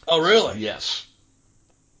 Oh, really? Yes.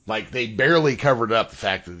 Like, they barely covered up the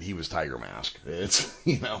fact that he was Tiger Mask. It's,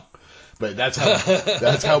 but that's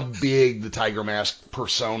how big the Tiger Mask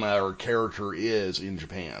persona or character is in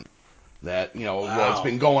Japan. That, wow. It's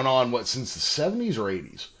been going on, since the 70s or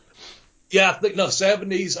 80s? Yeah, I think,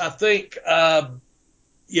 70s. I think, I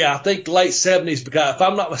think late 70s, because if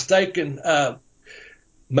I'm not mistaken,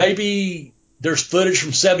 maybe there's footage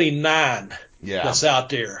from 79 that's out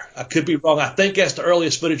there. I could be wrong. I think that's the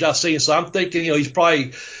earliest footage I've seen. So I'm thinking, he's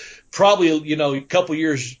probably, a couple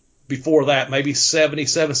years before that, maybe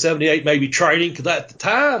 77, 78, maybe training. Because at the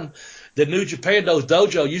time, the New Japan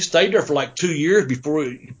Dojo, you stayed there for like 2 years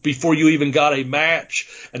before you even got a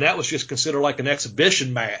match. And that was just considered like an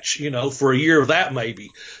exhibition match, for a year of that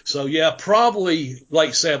maybe. So yeah, probably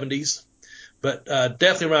late 70s, but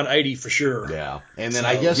definitely around 80 for sure. Yeah. And then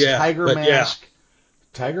I guess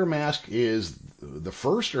Tiger Mask is the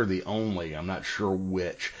first or the only, I'm not sure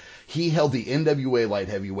which. He held the NWA light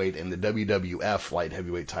heavyweight and the WWF light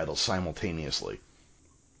heavyweight titles simultaneously.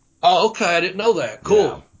 Oh, okay. I didn't know that.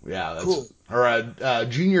 Cool. Yeah, that's Cool. or a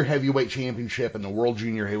junior heavyweight championship and the world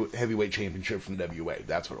junior heavyweight championship from WA.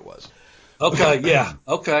 That's what it was. Okay, yeah,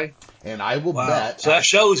 okay. And I will Wow. bet. So that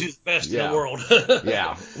shows who's the best in the Yeah. world.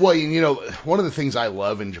 Yeah. Well, you know, one of the things I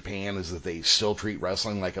love in Japan is that they still treat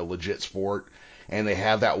wrestling like a legit sport, and they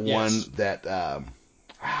have that one Yes. that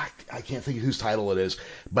I can't think of whose title it is,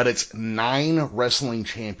 but it's 9 wrestling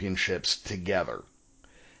championships together.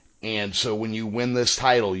 And so when you win this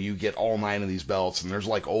title, you get all 9 of these belts, and there's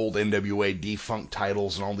like old NWA defunct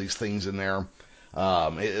titles and all these things in there.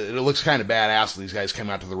 It looks kind of badass when these guys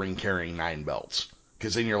come out to the ring carrying 9 belts,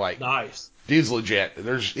 because then you're like, Nice. dude's legit.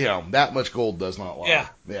 There's, that much gold does not lie. Yeah.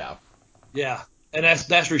 Yeah. Yeah. And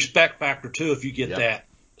that's respect factor too if you get Yep. that.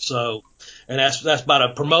 So, and that's by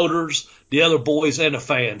the promoters, the other boys, and the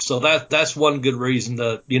fans. So that's one good reason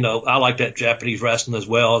to, I like that Japanese wrestling as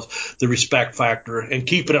well, as the respect factor and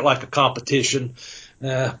keeping it like a competition.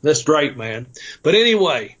 That's great, man. But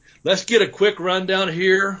anyway, let's get a quick rundown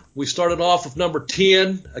here. We started off with number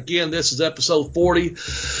 10. Again, this is episode 40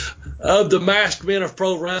 of the Masked Men of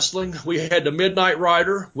Pro Wrestling. We had the Midnight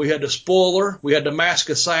Rider. We had the Spoiler. We had the Masked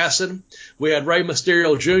Assassin. We had Rey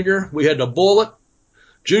Mysterio Jr. We had the Bullet,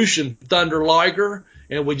 Jushin Thunder Liger,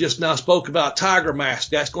 and we just now spoke about Tiger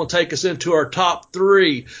Mask. That's going to take us into our top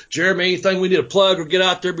 3. Jeremy, anything we need to plug or get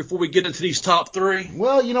out there before we get into these top 3?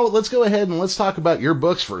 Well, you know what? Let's go ahead and let's talk about your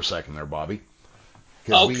books for a second there, Bobby.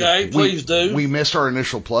 Okay, please do. We missed our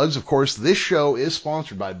initial plugs. Of course, this show is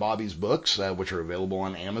sponsored by Bobby's Books, which are available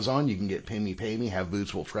on Amazon. You can get Pay Me, Have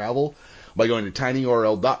Boots Will Travel by going to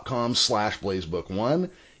tinyurl.com/blazebook1.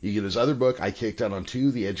 You get his other book, I Kicked Out on 2,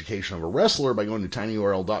 The Education of a Wrestler, by going to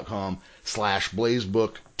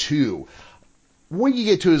tinyurl.com/blazebook2. When you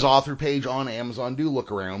get to his author page on Amazon, do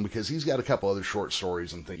look around because he's got a couple other short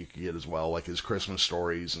stories and things you can get as well, like his Christmas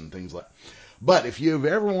stories and things like that. But if you've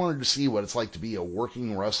ever wanted to see what it's like to be a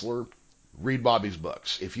working wrestler, read Bobby's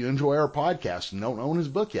books. If you enjoy our podcast and don't own his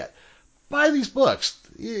book yet, buy these books.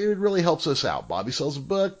 It really helps us out. Bobby sells a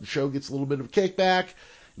book, the show gets a little bit of a kickback.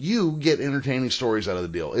 You get entertaining stories out of the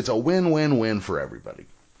deal. It's a win-win-win for everybody.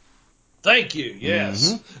 Thank you.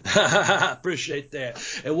 Yes. I appreciate that.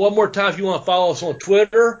 And one more time, if you want to follow us on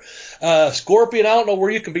Twitter, Scorpion, I don't know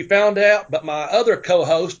where you can be found at, but my other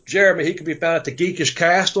co-host, Jeremy, he can be found at the Geekish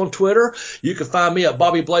Cast on Twitter. You can find me at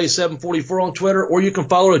Bobby Blaze 744 on Twitter, or you can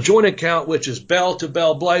follow a joint account, which is Bell to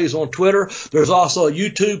Bell Blaze on Twitter. There's also a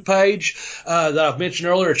YouTube page that I've mentioned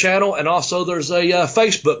earlier, channel, and also there's a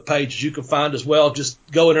Facebook page that you can find as well. Just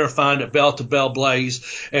go in there and find it, Bell to Bell Blaze,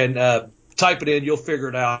 and type it in. You'll figure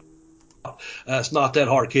it out. It's not that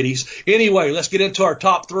hard, kiddies. Anyway, let's get into our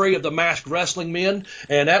top 3 of the Masked Wrestling Men,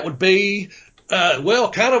 and that would be,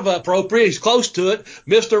 kind of appropriate. He's close to it.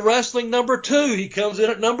 Mr. Wrestling number 2. He comes in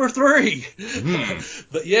at number 3.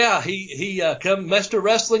 But yeah, Mr.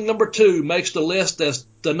 Wrestling number 2 makes the list as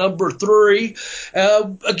the number 3.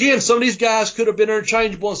 Again, some of these guys could have been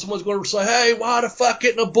interchangeable, and someone's going to say, hey, why the fuck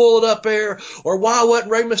getting a Bullet up there? Or why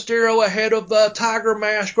wasn't Rey Mysterio ahead of Tiger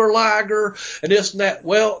Mask or Liger and this and that?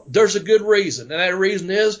 Well, there's a good reason, and that reason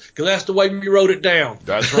is because that's the way we wrote it down.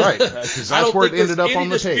 That's right, because that's where it ended up on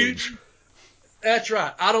the page. That's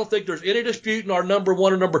right. I don't think there's any dispute in our number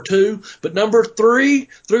 1 or number 2, but number 3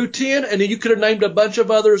 through 10, and then you could have named a bunch of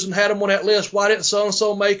others and had them on that list. Why didn't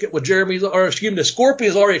so-and-so make it? Well, the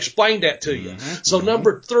Scorpion's already explained that to you. So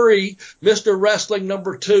number 3, Mr. Wrestling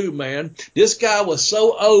number 2, man. This guy was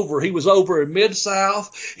so over. He was over in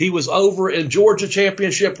Mid-South. He was over in Georgia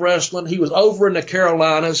Championship Wrestling. He was over in the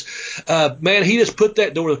Carolinas. Man, he just put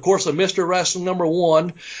that over the course of Mr. Wrestling number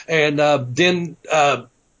 1, and then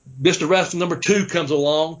Mr. Wrestling number 2 comes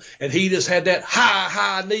along, and he just had that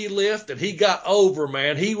high knee lift, and he got over,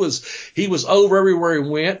 man. He was over everywhere he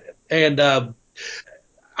went, and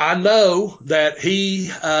I know that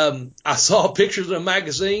I saw pictures in a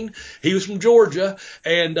magazine. He was from Georgia,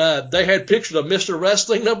 and they had pictures of Mr.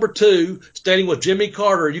 Wrestling number 2 standing with Jimmy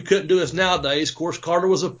Carter. You couldn't do this nowadays. Of course, Carter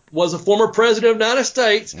was a former president of the United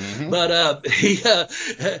States, but he had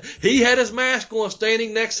his mask on,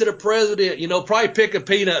 standing next to the president. Probably picking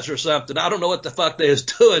peanuts or something. I don't know what the fuck they was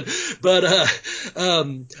doing, but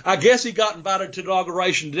I guess he got invited to the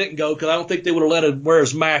inauguration, didn't go because I don't think they would have let him wear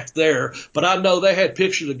his mask there. But I know they had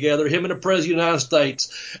pictures together, him and the president of the United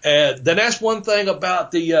States. Then that's one thing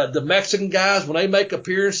about the Mexican guys. When they make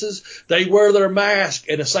appearances, they wear their mask.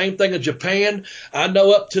 And the same thing in Japan. I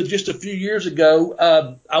know up to just a few years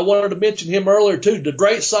ago, I wanted to mention him earlier too, the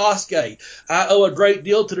great Sasuke. I owe a great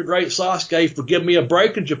deal to the great Sasuke for giving me a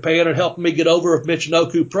break in Japan and helping me get over with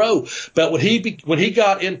Michinoku Pro. But when he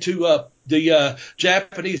got into the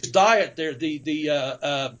Japanese diet there,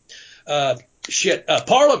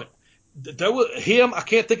 Parliament. there was him. I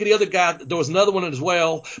can't think of the other guy. There was another one as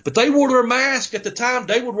well, but they wore their mask at the time.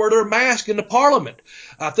 They would wear their mask in the parliament.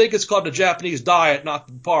 I think it's called the Japanese Diet, not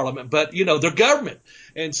the parliament, but their government.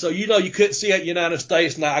 And so, you couldn't see it in the United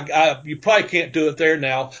States. Now, you probably can't do it there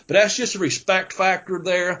now, but that's just a respect factor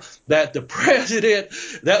there that the president,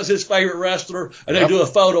 that was his favorite wrestler, and they do a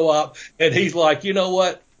photo op, and he's like, you know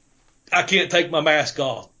what? I can't take my mask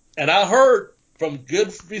off. And I heard from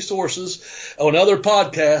good resources on other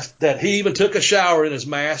podcasts that he even took a shower in his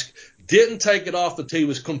mask, didn't take it off until he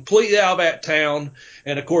was completely out of that town.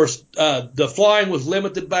 And, of course, the flying was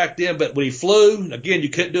limited back then, but when he flew, again, you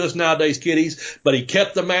couldn't do this nowadays, kiddies, but he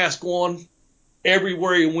kept the mask on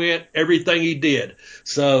everywhere he went, everything he did.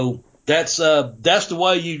 So that's the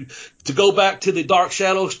way to go back to the Dark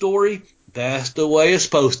Shadow story, that's the way it's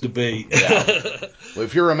supposed to be. Yeah. Well,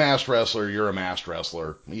 if you're a masked wrestler, you're a masked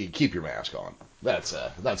wrestler. You keep your mask on. That's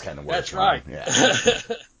kind of where it's right. Yeah.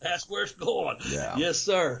 That's where it's going. Yeah. Yes,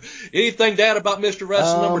 sir. Anything, Dad, about Mr.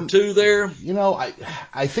 Wrestling number 2 there?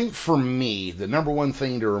 I think for me, the number one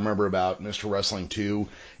thing to remember about Mr. Wrestling 2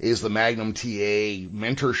 is the Magnum TA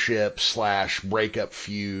mentorship / breakup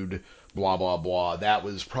feud, blah, blah, blah. That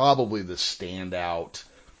was probably the standout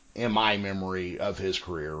in my memory of his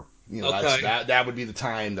career. Okay. That would be the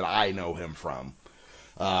time that I know him from,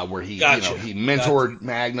 where he, Gotcha. He mentored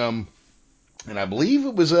Magnum, and I believe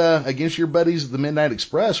it was against your buddies at the Midnight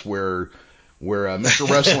Express where Mr.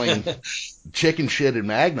 Wrestling chicken shitted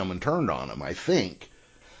Magnum and turned on him, I think.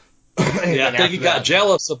 Yeah, I think he got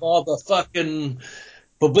jealous of all the fucking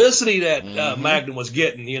publicity that Magnum was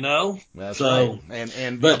getting, That's right.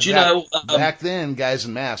 But back then, guys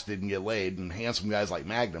in masks didn't get laid, and handsome guys like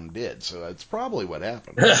Magnum did. So that's probably what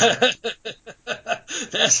happened.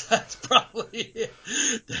 That's probably it.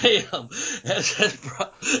 Damn,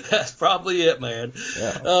 that's probably it, man.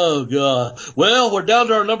 Yeah. Oh God. Well, we're down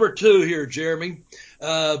to our number 2 here, Jeremy.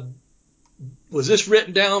 Was this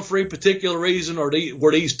written down for any particular reason, or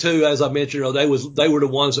were these two, as I mentioned, they were the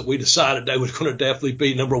ones that we decided they were going to definitely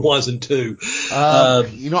be number 1s and 2?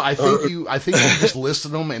 I think you just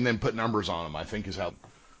listed them and then put numbers on them. I think is how.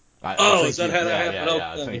 Is that how that happened?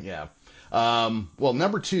 Yeah, I think yeah. Well,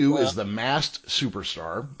 number 2 is the Masked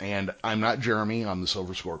Superstar, and I'm not Jeremy. I'm the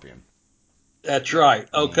Silver Scorpion. That's right.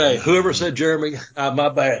 Okay. Whoever said Jeremy, my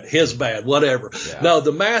bad. His bad. Whatever. Yeah. No,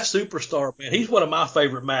 the Masked Superstar, man, he's one of my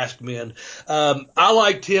favorite masked men. I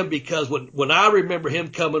liked him because when I remember him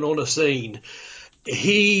coming on the scene,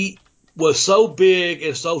 he was so big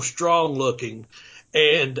and so strong looking,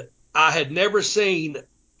 and I had never seen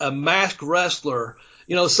a masked wrestler.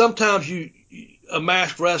 Sometimes a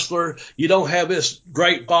masked wrestler, you don't have this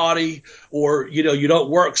great body, or, you don't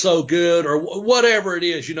work so good, or whatever it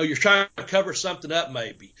is, you're trying to cover something up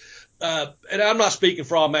maybe. And I'm not speaking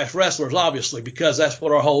for all masked wrestlers, obviously, because that's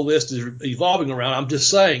what our whole list is evolving around. I'm just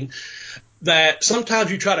saying that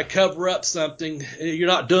sometimes you try to cover up something. You're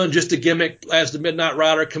not doing just a gimmick as the Midnight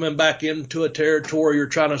Rider coming back into a territory. You're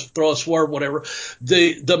trying to throw a swerve, whatever.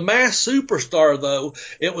 The Masked Superstar, though,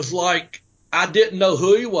 it was like I didn't know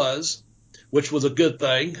who he was, which was a good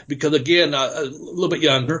thing because, again, a little bit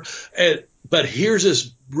younger. But here's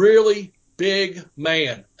this really big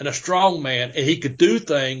man and a strong man, and he could do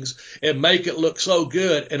things and make it look so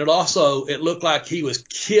good. And it looked like he was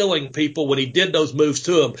killing people when he did those moves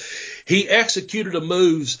to them. He executed the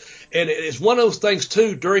moves, and it's one of those things,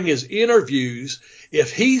 too, during his interviews.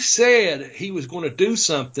 If he said he was going to do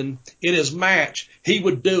something in his match, he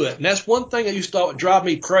would do it. And that's one thing that used to drive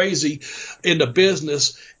me crazy in the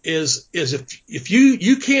business is if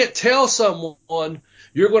you can't tell someone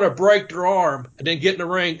you're going to break their arm and then get in the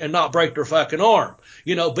ring and not break their fucking arm,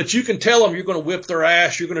 but you can tell them you're going to whip their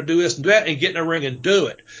ass, you're going to do this and that and get in the ring and do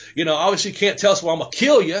it. Obviously you can't tell someone I'm going to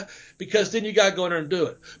kill you, because then you got to go in there and do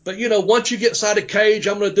it. But, once you get inside the cage,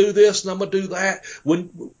 I'm going to do this and I'm going to do that.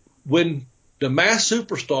 When the Masked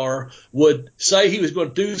Superstar would say he was going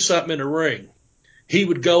to do something in the ring, he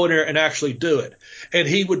would go in there and actually do it. And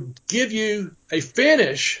he would give you a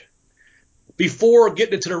finish before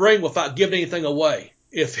getting into the ring without giving anything away.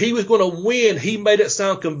 If he was going to win, he made it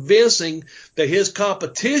sound convincing that his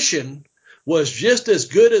competition was just as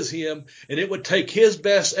good as him, and it would take his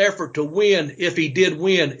best effort to win. If he did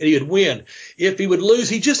win, he'd win. If he would lose,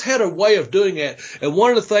 he just had a way of doing that. And one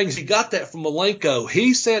of the things, he got that from Malenko.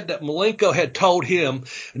 He said that Malenko had told him,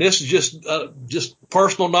 and this is just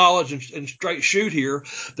personal knowledge and straight shoot here,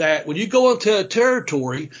 that when you go into a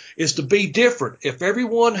territory, it's to be different. If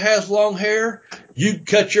everyone has long hair, you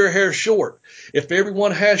cut your hair short. If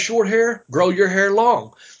everyone has short hair, grow your hair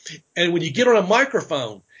long. And when you get on a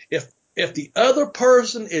microphone, if the other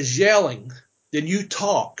person is yelling, then you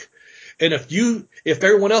talk. And if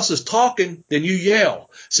everyone else is talking, then you yell.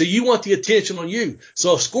 So you want the attention on you.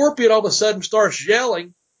 So if Scorpion all of a sudden starts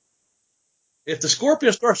yelling, if the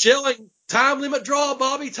Scorpion starts yelling, time limit draw,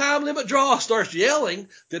 Bobby, time limit draw, starts yelling,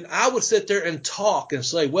 then I would sit there and talk and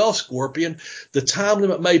say, well, Scorpion, the time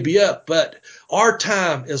limit may be up, but our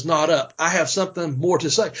time is not up. I have something more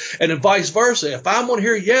to say. And then vice versa. If I'm on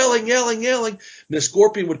here yelling, then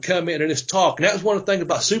Scorpion would come in and just talk. And that was one of the things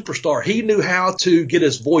about Superstar. He knew how to get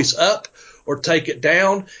his voice up or take it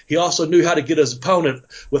down. He also knew how to get his opponent,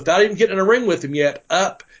 without even getting in a ring with him yet,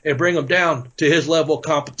 up and bring him down to his level of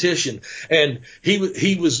competition. And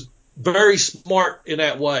he was very smart in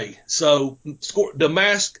that way. So the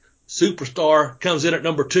Masked Superstar comes in at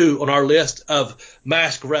number 2 on our list of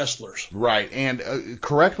masked wrestlers. Right. And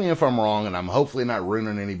correct me if I'm wrong, and I'm hopefully not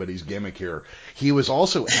ruining anybody's gimmick here. He was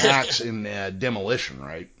also Axe in Demolition,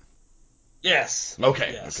 right? Yes.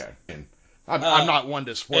 Okay. Yes. Okay. And I'm not one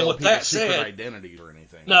to spoil people's secret identities or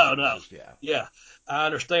anything. No. Just, yeah. I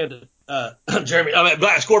understand it. Jeremy, I mean,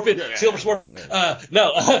 Black Scorpion, Silver Scorpion.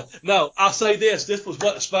 No, I'll say this. This was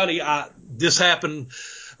what's funny. This happened,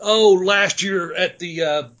 last year at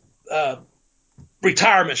the,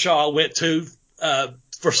 retirement show I went to,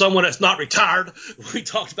 for someone that's not retired. We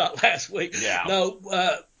talked about last week. Yeah. No,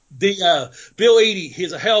 Bill Eadie,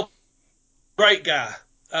 he's a great guy,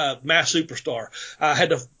 Masked Superstar. I had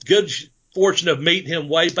the good fortune of meeting him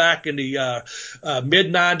way back in the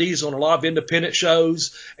mid '90s on a lot of independent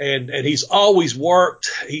shows, and he's always worked.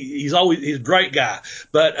 He's a great guy,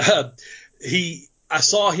 but I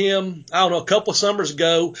saw him, a couple of summers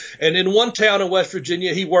ago, and in one town in West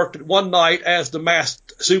Virginia, he worked one night as the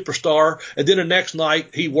Masked Superstar, and then the next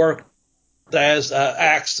night he worked as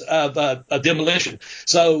Axe of Demolition.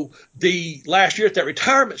 So the last year at that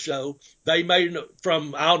retirement show, they made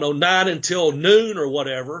from 9 until noon or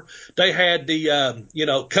whatever. They had the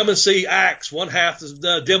come and see Axe, one half of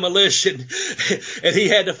the Demolition, and he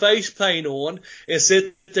had the face paint on and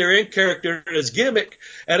sit there in character in his gimmick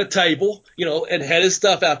at a table, and had his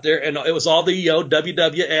stuff out there, and it was all the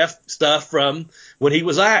WWF stuff from when he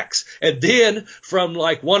was Axe. And then from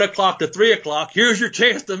like 1 o'clock to 3 o'clock, here's your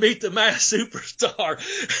chance to meet the Masked Superstar.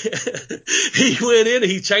 He went in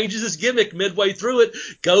and he changes his gimmick midway through it,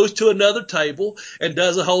 goes to another table and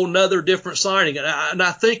does a whole nother different signing. And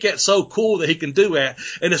I think that's so cool that he can do that.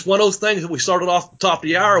 And it's one of those things that we started off the top of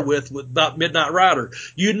the hour with about Midnight Rider.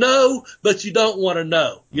 But you don't want to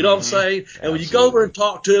know. You know what I'm saying? And when you go over and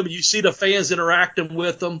talk to him and you see the fans interacting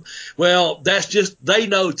with them, well, that's just, they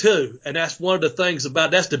know too. And that's one of the things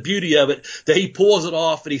that's the beauty of it, that he pulls it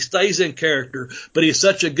off and he stays in character, but he's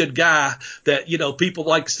such a good guy that, people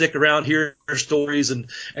like to stick around, hear stories, and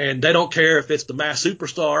they don't care if it's the Masked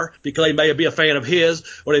Superstar, because they may be a fan of his,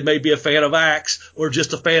 or they may be a fan of Axe, or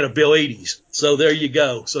just a fan of Bill Eadie's. So there you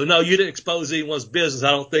go. So no, you didn't expose anyone's business.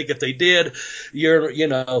 I don't think if they did,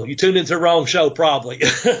 you tuned into the wrong show probably.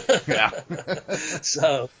 Yeah.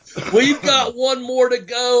 So we've got one more to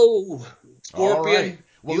go, Scorpion. All right.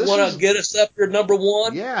 Well, you want to get us up to number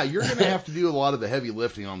 1? Yeah, you're going to have to do a lot of the heavy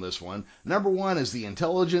lifting on this one. Number 1 is the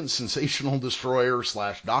Intelligent Sensational Destroyer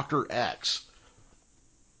 / Dr. X.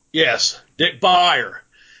 Yes, Dick Beyer.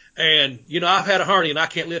 And, I've had a hernia and I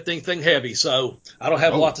can't lift anything heavy, so I don't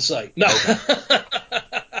have a lot to say. No. Okay.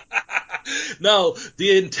 No,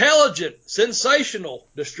 the Intelligent Sensational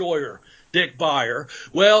Destroyer, Dick Beyer.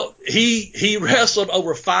 Well, he wrestled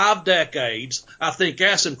over 5 decades. I think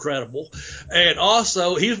that's incredible. And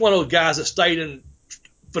also, he's one of those guys that stayed in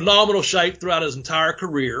phenomenal shape throughout his entire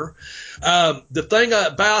career. The thing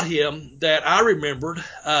about him that I remembered,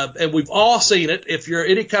 and we've all seen it, if you're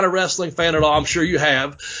any kind of wrestling fan at all, I'm sure you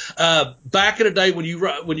have, back in the day when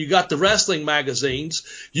you got the wrestling magazines,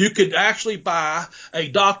 you could actually buy a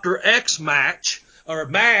Dr. X match, or a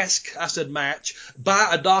mask, I said match,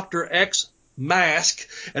 buy a Dr. X mask,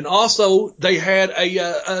 and also they had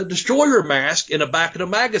a Destroyer mask in the back of the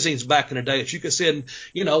magazines back in the day that you could send,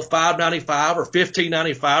 $5.95 or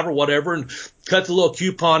 $15.95 or whatever, and cut the little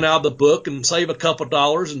coupon out of the book and save a couple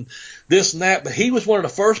dollars and this and that. But he was one of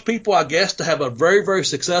the first people, I guess, to have a very, very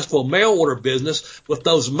successful mail order business with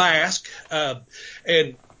those masks.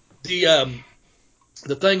 And the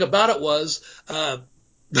thing about it was,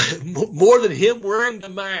 more than him wearing the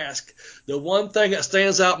mask, the one thing that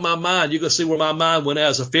stands out in my mind, you can see where my mind went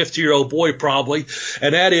as a 50-year-old boy probably,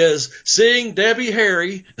 and that is seeing Debbie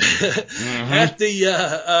Harry at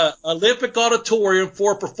the Olympic Auditorium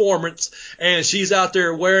for a performance, and she's out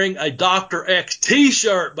there wearing a Dr. X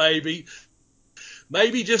T-shirt, baby.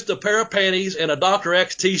 maybe just a pair of panties and a Dr.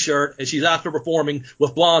 X t-shirt, and she's out there performing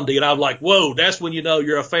with Blondie. And I'm like, whoa, that's when you know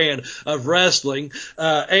you're a fan of wrestling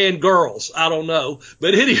and girls. I don't know.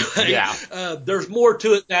 But anyway, there's more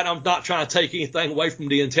to it that I'm not trying to take anything away from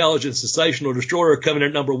the Intelligent Sensational Destroyer coming in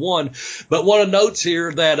at number one. But one of the notes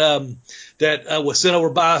here that was sent over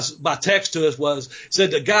by text to us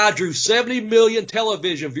said the guy drew 70 million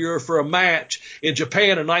television viewers for a match in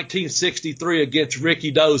Japan in 1963 against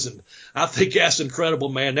Ricky Dozen. I think that's incredible,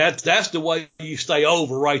 man. That's the way you stay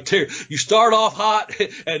over right there. You start off hot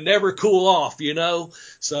and never cool off, you know.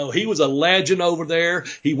 So he was a legend over there.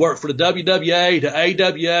 He worked for the WWA, the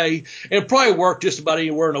AWA, and probably worked just about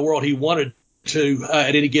anywhere in the world he wanted to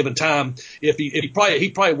at any given time. If he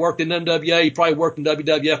probably worked in NWA, he probably worked in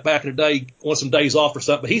WWF back in the day on some days off or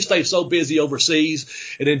something. But he stayed so busy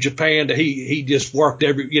overseas and in Japan that he just worked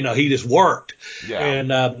he just worked. Yeah.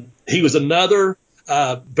 And he was another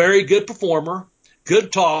very good performer,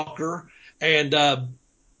 good talker, and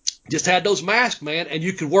just had those masks, man. And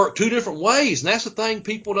you could work two different ways, and that's the thing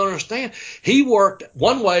people don't understand. He worked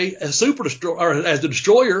one way as as the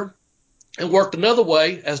Destroyer, and worked another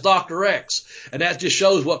way as Dr. X. And that just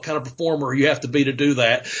shows what kind of performer you have to be to do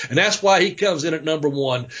that. And that's why he comes in at number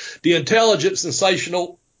one. The Intelligent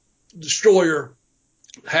Sensational Destroyer,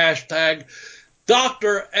 hashtag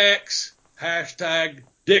Dr. X, hashtag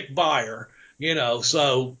Dick Beyer. You know,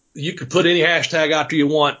 so you could put any hashtag out there you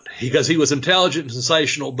want because he was intelligent and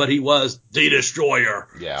sensational, but he was the Destroyer.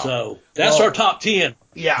 Yeah. So that's our top 10.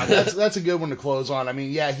 Yeah, that's a good one to close on. I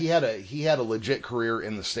mean, yeah, he had a legit career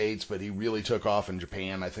in the States, but he really took off in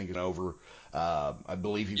Japan. I think and over. I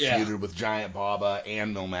believe he feuded with Giant Baba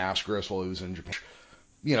and Mil Mascaras while he was in Japan.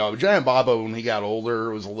 You know, Giant Baba, when he got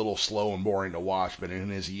older, was a little slow and boring to watch, but in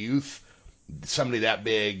his youth, somebody that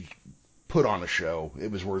big put on a show. It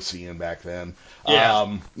was worth seeing back then.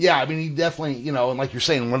 Yeah. I mean, he definitely, you know, and like you're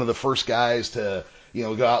saying, one of the first guys to, you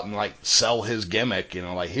know, go out and like sell his gimmick, you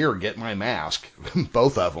know, like, here, get my mask.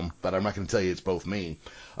 Both of them, but I'm not going to tell you it's both me.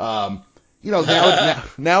 You know,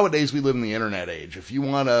 nowadays we live in the internet age. If you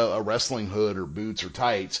want a wrestling hood or boots or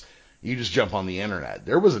tights, you just jump on the internet.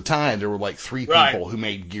 There was a time there were like 3 people who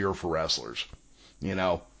made gear for wrestlers, you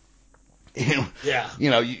know. Yeah. You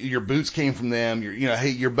know, your boots came from them.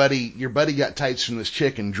 Hey, your buddy got tights from this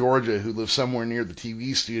chick in Georgia who lives somewhere near the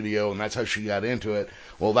TV studio, and that's how she got into it.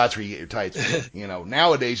 Well, that's where you get your tights from. You know,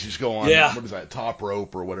 nowadays you just go on, what is that, Top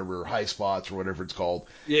Rope or whatever, High Spots or whatever it's called.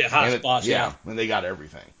 Yeah, High Spots, and they got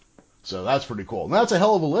everything. So that's pretty cool. And that's a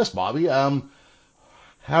hell of a list, Bobby. How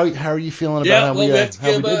are you feeling about how we did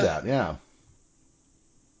that? Yeah.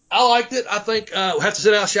 I liked it. I think we have to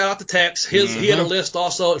send out a shout out to Tex. He had a list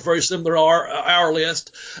also. It's very similar to our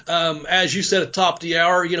list. As you said at the top of the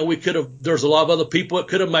hour, you know, there's a lot of other people that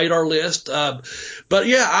could have made our list. But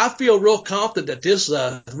yeah, I feel real confident that this is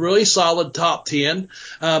a really solid top 10.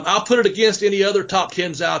 I'll put it against any other top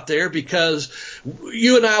 10s out there because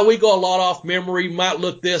you and I, we go a lot off memory. We might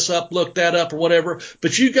look this up, look that up or whatever,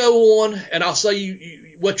 but you go on and I'll say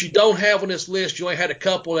what you don't have on this list, you only had a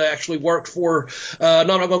couple that actually worked for, not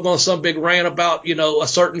going to go on some big rant about, you know, a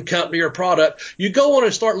certain company or product. You go on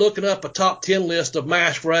and start looking up a top 10 list of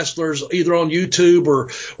masked wrestlers, either on YouTube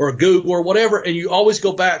or Google or whatever, and you always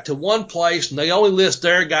go back to one place and they only list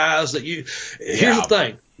their guys that you, here's the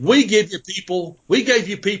thing. We gave you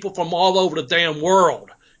people from all over the damn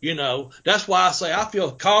world. You know, that's why I say I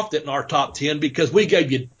feel confident in our top 10 because we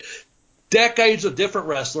gave you decades of different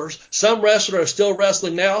wrestlers. Some wrestlers are still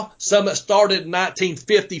wrestling now. Some that started in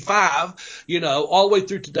 1955, you know, all the way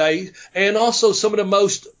through today. And also some of the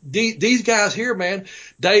most, these guys here, man,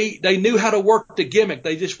 they knew how to work the gimmick.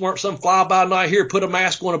 They just weren't some fly-by-night here, put a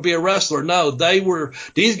mask on and be a wrestler. No,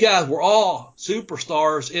 these guys were all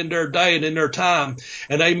superstars in their day and in their time,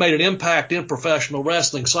 and they made an impact in professional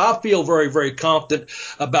wrestling. So I feel very, very confident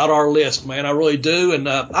about our list, man. I really do. And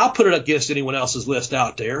I'll put it against anyone else's list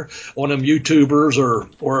out there on them YouTubers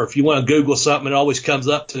or if you want to Google something, it always comes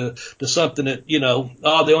up to something that, you know,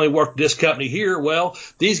 they only worked at this company here. Well,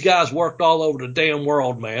 these guys worked all over the damn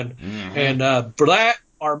world, man. Mm-hmm. And for that,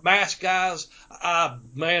 our mask guys,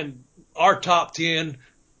 man, our top 10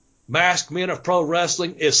 masked men of pro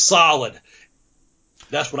wrestling is solid.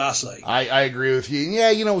 That's what I say. I agree with you.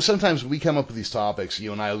 Yeah, you know, sometimes we come up with these topics,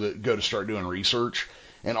 you and I go to start doing research,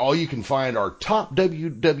 and all you can find are top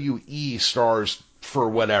WWE stars for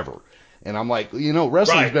whatever. And I'm like, you know,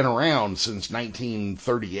 wrestling's been around since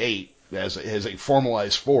 1938 as a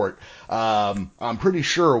formalized sport. I'm pretty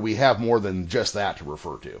sure we have more than just that to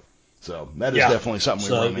refer to. So that is definitely something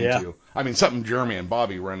we run into. I mean, something Jeremy and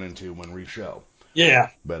Bobby run into when we show. Yeah.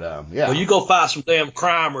 But yeah. Well, you go fight some damn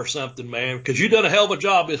crime or something, man, because you done a hell of a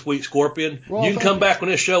job this week, Scorpion. Well, You can thank come you. back on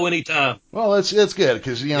this show anytime. Well, it's good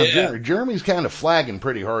because Yeah. Jeremy's kind of flagging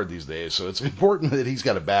pretty hard these days, so it's important that he's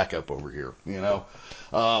got a backup over here.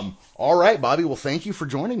 All right, Bobby. Well, thank you for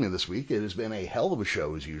joining me this week. It has been a hell of a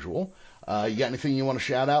show as usual. You got anything you want to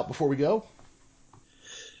shout out before we go?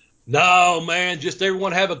 No, man, just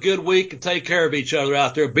everyone have a good week and take care of each other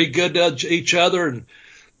out there. Be good to each other, and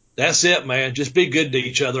that's it, man. Just be good to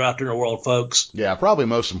each other out there in the world, folks. Yeah, probably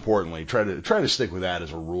most importantly, try to stick with that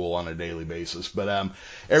as a rule on a daily basis. But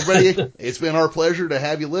everybody, it's been our pleasure to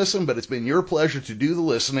have you listen, but it's been your pleasure to do the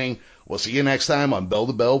listening. We'll see you next time on Bell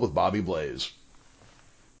to Bell with Bobby Blaze.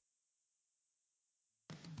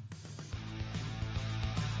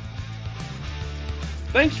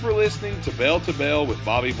 Thanks for listening to Bell with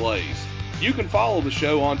Bobby Blaze. You can follow the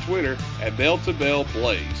show on Twitter at Bell to Bell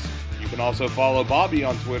Blaze. You can also follow Bobby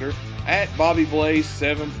on Twitter at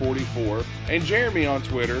BobbyBlaze744 and Jeremy on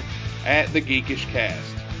Twitter at The Geekish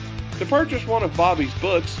Cast. To purchase one of Bobby's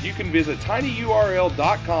books, you can visit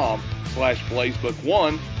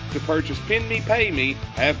tinyurl.com/blazebook1 to purchase Pin Me, Pay Me,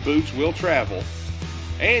 Have Boots, Will Travel.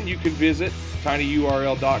 And you can visit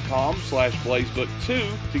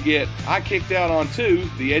tinyurl.com/blazebook2 to get I Kicked Out on 2,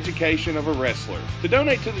 The Education of a Wrestler. To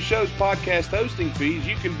donate to the show's podcast hosting fees,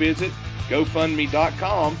 you can visit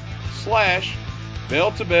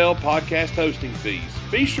gofundme.com/Bell to Bell podcast hosting fees.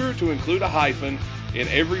 Be sure to include a hyphen in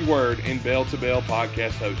every word in Bell to Bell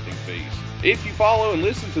podcast hosting fees. If you follow and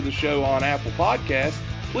listen to the show on Apple Podcasts,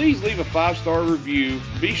 please leave a 5-star review.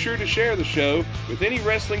 Be sure to share the show with any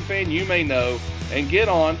wrestling fan you may know, and get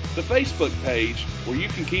on the Facebook page where you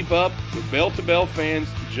can keep up with Bell to Bell fans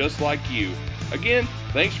just like you. Again,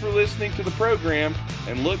 thanks for listening to the program,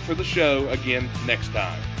 and look for the show again next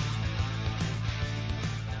time.